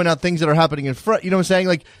English to point out things that are happening in French. You know what I'm saying?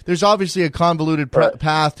 Like, there's obviously a convoluted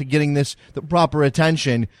path to getting the proper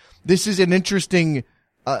attention. This is an interesting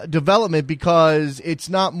development because it's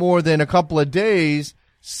not more than a couple of days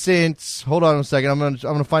since, hold on a second, I'm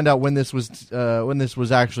gonna find out when this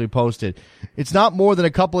was actually posted. It's not more than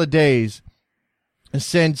a couple of days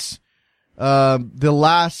since the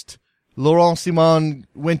last Laurent Ciman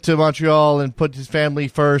went to Montreal and put his family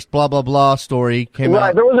first, blah blah blah story came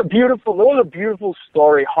out. There was a beautiful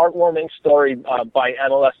story, heartwarming story by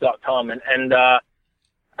MLS.com,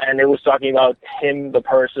 and it was talking about him, the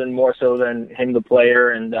person, more so than him, the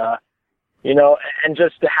player, and and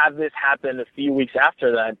just to have this happen a few weeks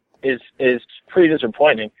after that is pretty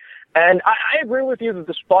disappointing. And I agree with you that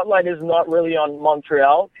the spotlight is not really on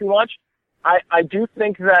Montreal too much. I do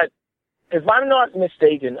think that, if I'm not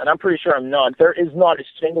mistaken, and I'm pretty sure I'm not, there is not a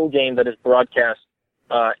single game that is broadcast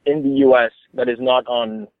in the U.S. that is not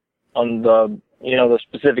on the the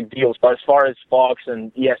specific deals. But as far as Fox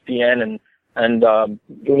and ESPN and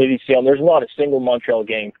Univision, there's not a single Montreal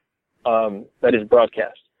game that is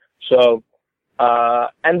broadcast. So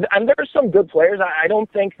and there are some good players. I don't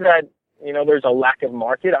think that there's a lack of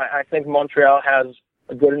market. I think Montreal has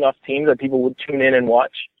a good enough team that people would tune in and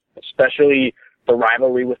watch, especially the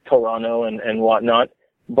rivalry with Toronto and whatnot.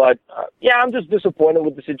 But I'm just disappointed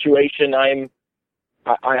with the situation. I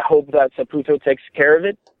hope that Saputo takes care of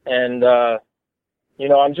it, and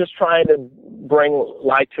I'm just trying to bring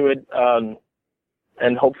light to it,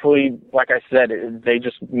 and hopefully, like I said, they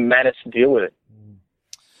just manage to deal with it.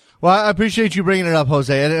 Well, I appreciate you bringing it up,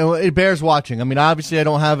 Jose, and it bears watching. I mean, obviously, I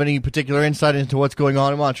don't have any particular insight into what's going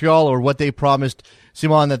on in Montreal or what they promised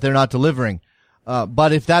Ciman that they're not delivering.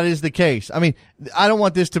 But if that is the case, I mean, I don't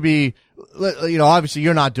want this to be, obviously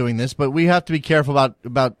you're not doing this, but we have to be careful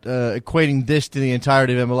about equating this to the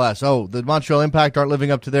entirety of MLS. Oh, the Montreal Impact aren't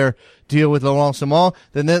living up to their deal with Laurent Ciman,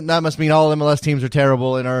 then that must mean all MLS teams are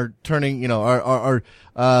terrible and are turning, are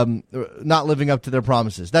not living up to their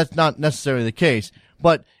promises. That's not necessarily the case.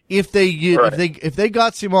 But if they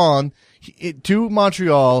got Ciman to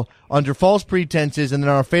Montreal under false pretenses and then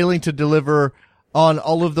are failing to deliver on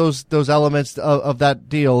all of those elements of that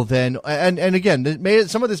deal, then and again,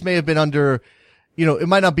 some of this may have been under, it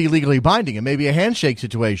might not be legally binding. It may be a handshake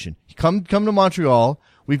situation. Come to Montreal.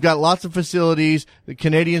 We've got lots of facilities. The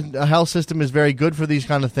Canadian health system is very good for these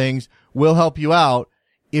kind of things. We'll help you out.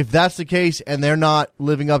 If that's the case and they're not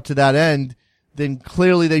living up to that end, then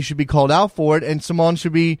clearly they should be called out for it. And Ciman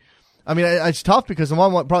should be. I mean, it's tough because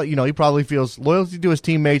Ciman probably, he probably feels loyalty to his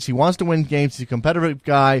teammates. He wants to win games. He's a competitive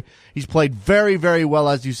guy. He's played very, very well,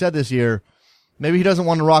 as you said, this year. Maybe he doesn't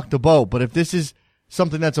want to rock the boat, but if this is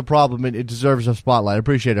something that's a problem, it deserves a spotlight. I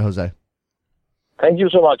appreciate it, Jose. Thank you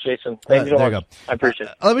so much, Jason. Thank you so much. I appreciate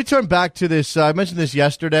it. Let me turn back to this. I mentioned this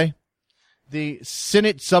yesterday. The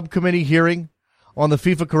Senate subcommittee hearing on the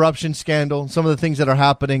FIFA corruption scandal, some of the things that are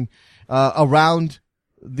happening around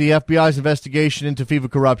the FBI's investigation into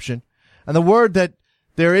FIFA corruption. And the word that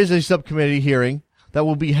there is a subcommittee hearing that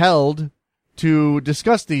will be held to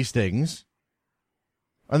discuss these things,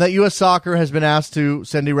 and that U.S. Soccer has been asked to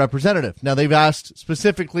send a representative. Now, they've asked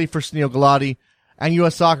specifically for Sunil Gulati, and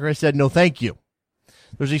U.S. Soccer has said no thank you.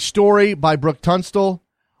 There's a story by Brooke Tunstall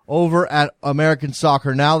over at American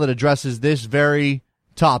Soccer Now that addresses this very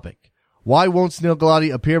topic. Why won't Sunil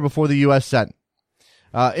Gulati appear before the U.S. Senate?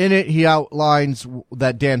 In it, he outlines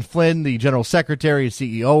that Dan Flynn, the general secretary and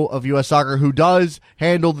CEO of U.S. Soccer, who does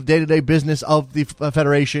handle the day-to-day business of the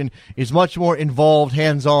federation, is much more involved,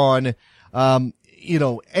 hands-on,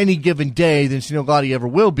 any given day than Sunil Gulati ever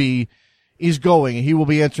will be, is going. And he will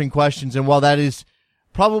be answering questions. And while that is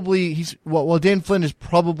probably, Dan Flynn is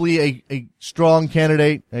probably a strong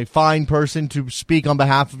candidate, a fine person to speak on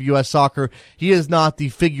behalf of U.S. Soccer, he is not the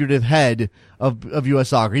figurative head of U.S.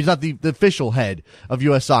 Soccer. He's not the official head of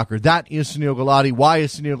U.S. Soccer. That is Sunil Gulati. Why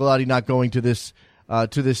is Sunil Gulati not going to this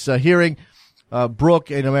hearing?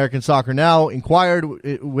 Brooke in American Soccer Now inquired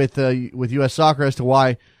with U.S. Soccer as to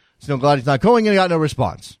why Sunil Gulati's not going, and he got no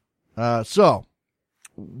response. So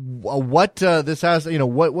what this has,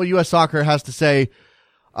 what U.S. Soccer has to say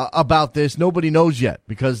about this, nobody knows yet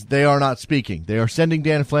because they are not speaking. They are sending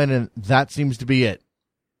Dan Flynn, and that seems to be it.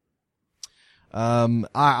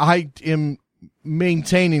 I am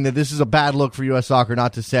maintaining that this is a bad look for U.S. Soccer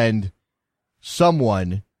not to send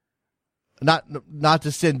someone, not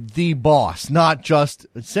to send the boss, not just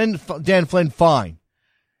send Dan Flynn, fine.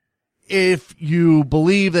 If you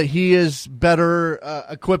believe that he is better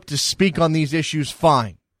equipped to speak on these issues,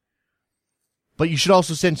 fine. But you should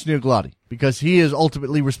also send Sunil Gulati because he is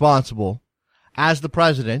ultimately responsible as the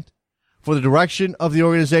president for the direction of the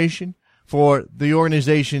organization, for the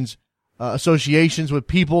organization's associations with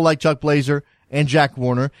people like Chuck Blazer and Jack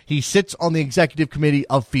Warner. He sits on the executive committee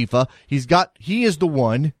of FIFA. He is the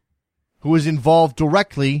one who is involved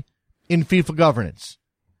directly in FIFA governance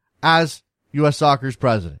as U.S. Soccer's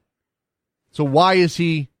president. So why is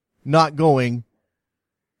he not going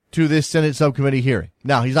to this Senate subcommittee hearing?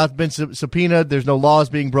 Now, he's not been subpoenaed. There's no laws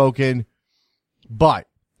being broken. But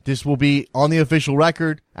this will be on the official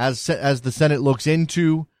record as the Senate looks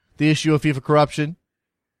into the issue of FIFA corruption.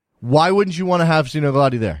 Why wouldn't you want to have Sino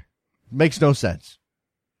Vladi there? Makes no sense.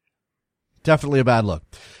 Definitely a bad look.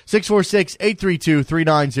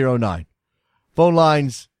 646-832-3909. Phone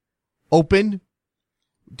lines open.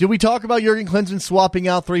 Did we talk about Jurgen Klinsmann swapping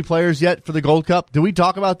out 3 players yet for the Gold Cup? Did we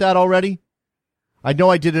talk about that already? I know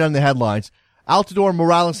I did it on the headlines. Altidore,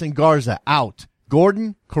 Morales, and Garza out.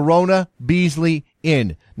 Gordon, Corona, Beasley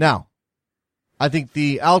in. Now, I think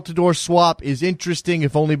the Altidore swap is interesting,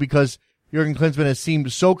 if only because Jurgen Klinsmann has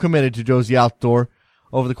seemed so committed to Jozy Altidore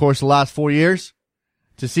over the course of the last 4 years.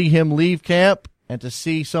 To see him leave camp and to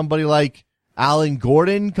see somebody like Alan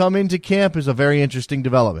Gordon come into camp is a very interesting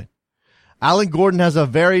development. Alan Gordon has a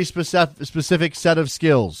very specific set of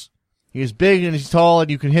skills. He is big and he's tall,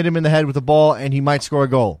 and you can hit him in the head with a ball and he might score a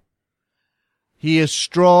goal. He is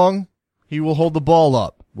strong. He will hold the ball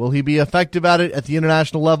up. Will he be effective at it at the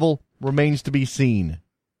international level? Remains to be seen.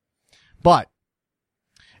 But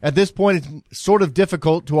at this point, it's sort of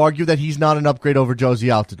difficult to argue that he's not an upgrade over Jozy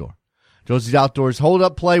Altidore. Jozy Altidore's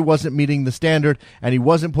hold-up play wasn't meeting the standard, and he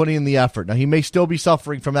wasn't putting in the effort. Now, he may still be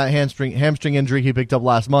suffering from that hamstring injury he picked up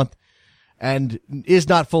last month and is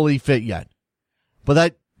not fully fit yet. But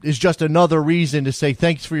that is just another reason to say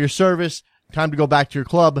thanks for your service. Time to go back to your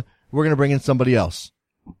club. We're going to bring in somebody else.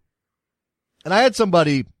 And I had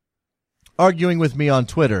somebody arguing with me on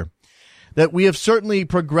Twitter that we have certainly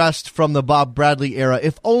progressed from the Bob Bradley era,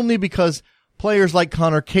 if only because players like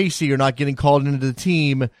Connor Casey are not getting called into the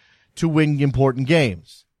team to win important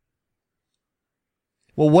games.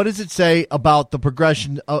 Well, what does it say about the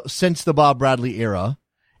progression since the Bob Bradley era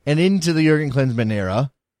and into the Jurgen Klinsmann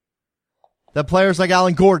era that players like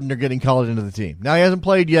Alan Gordon are getting called into the team? Now, he hasn't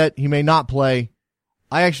played yet. He may not play.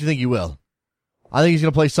 I actually think he will. I think he's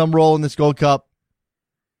going to play some role in this Gold Cup.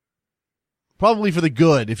 Probably for the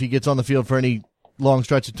good if he gets on the field for any long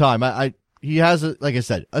stretch of time. He has, like I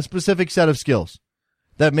said, a specific set of skills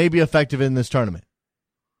that may be effective in this tournament.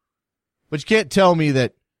 But you can't tell me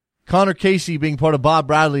that Connor Casey being part of Bob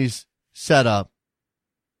Bradley's setup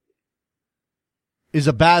is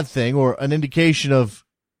a bad thing or an indication of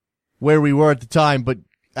where we were at the time, but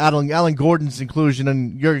Alan Gordon's inclusion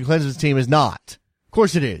in Jurgen Klinsmann's team is not. Of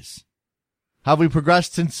course it is. Have we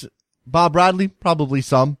progressed since Bob Bradley? Probably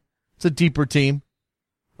some. It's a deeper team.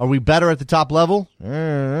 Are we better at the top level? It's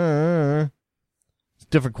a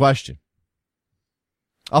different question.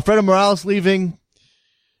 Alfredo Morales leaving.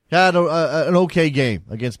 Had an okay game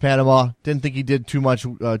against Panama. Didn't think he did too much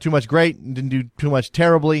great. Didn't do too much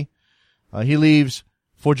terribly. He leaves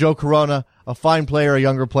for Joe Corona, a fine player, not a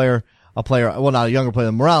younger player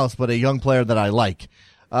than Morales, but a young player that I like.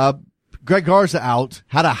 Greg Garza out,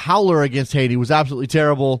 had a howler against Haiti, was absolutely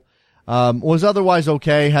terrible. Was otherwise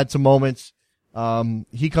okay, had some moments.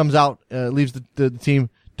 He comes out, leaves the team.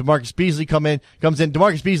 DeMarcus Beasley comes in.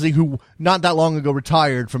 DeMarcus Beasley, who not that long ago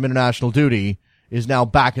retired from international duty, is now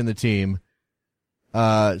back in the team.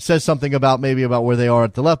 Says something about where they are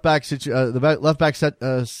at the left back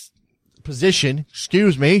position.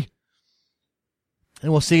 Excuse me.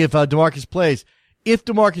 And we'll see if DeMarcus plays. If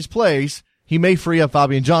DeMarcus plays, he may free up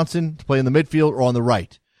Fabian Johnson to play in the midfield or on the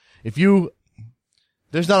right.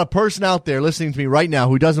 There's not a person out there listening to me right now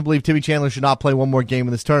who doesn't believe Timmy Chandler should not play one more game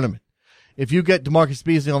in this tournament. If you get DeMarcus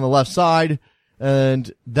Beasley on the left side,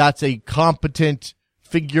 and that's a competent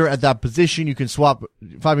figure at that position, you can swap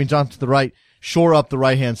Fabian Johnson to the right, shore up the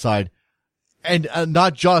right-hand side, and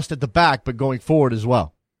not just at the back, but going forward as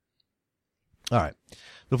well. All right.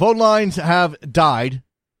 The phone lines have died,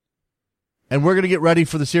 and we're going to get ready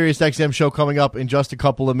for the SiriusXM show coming up in just a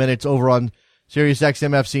couple of minutes over on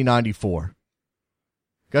SiriusXM FC 94.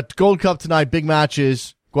 Got the Gold Cup tonight, big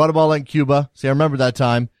matches, Guatemala and Cuba. See, I remember that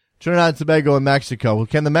time. Trinidad and Tobago and Mexico.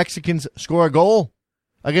 Can the Mexicans score a goal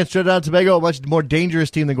against Trinidad and Tobago? A much more dangerous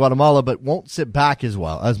team than Guatemala, but won't sit back as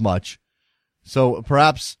much. So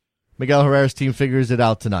perhaps Miguel Herrera's team figures it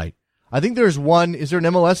out tonight. I think is there an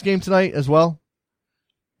MLS game tonight as well?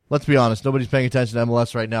 Let's be honest, nobody's paying attention to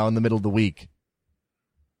MLS right now in the middle of the week.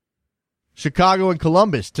 Chicago and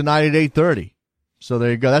Columbus tonight at 8:30. So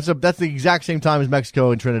there you go. That's the exact same time as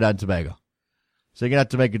Mexico and Trinidad and Tobago. So you're going to have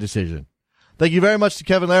to make a decision. Thank you very much to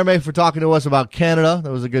Kevin Laramie for talking to us about Canada.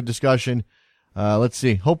 That was a good discussion. Let's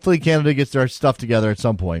see. Hopefully Canada gets their stuff together at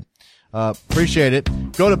some point. Appreciate it.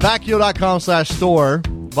 Go to backheel.com/store.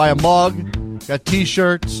 Buy a mug. Got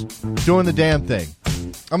t-shirts. Doing the damn thing.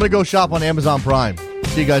 I'm going to go shop on Amazon Prime.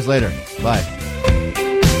 See you guys later. Bye.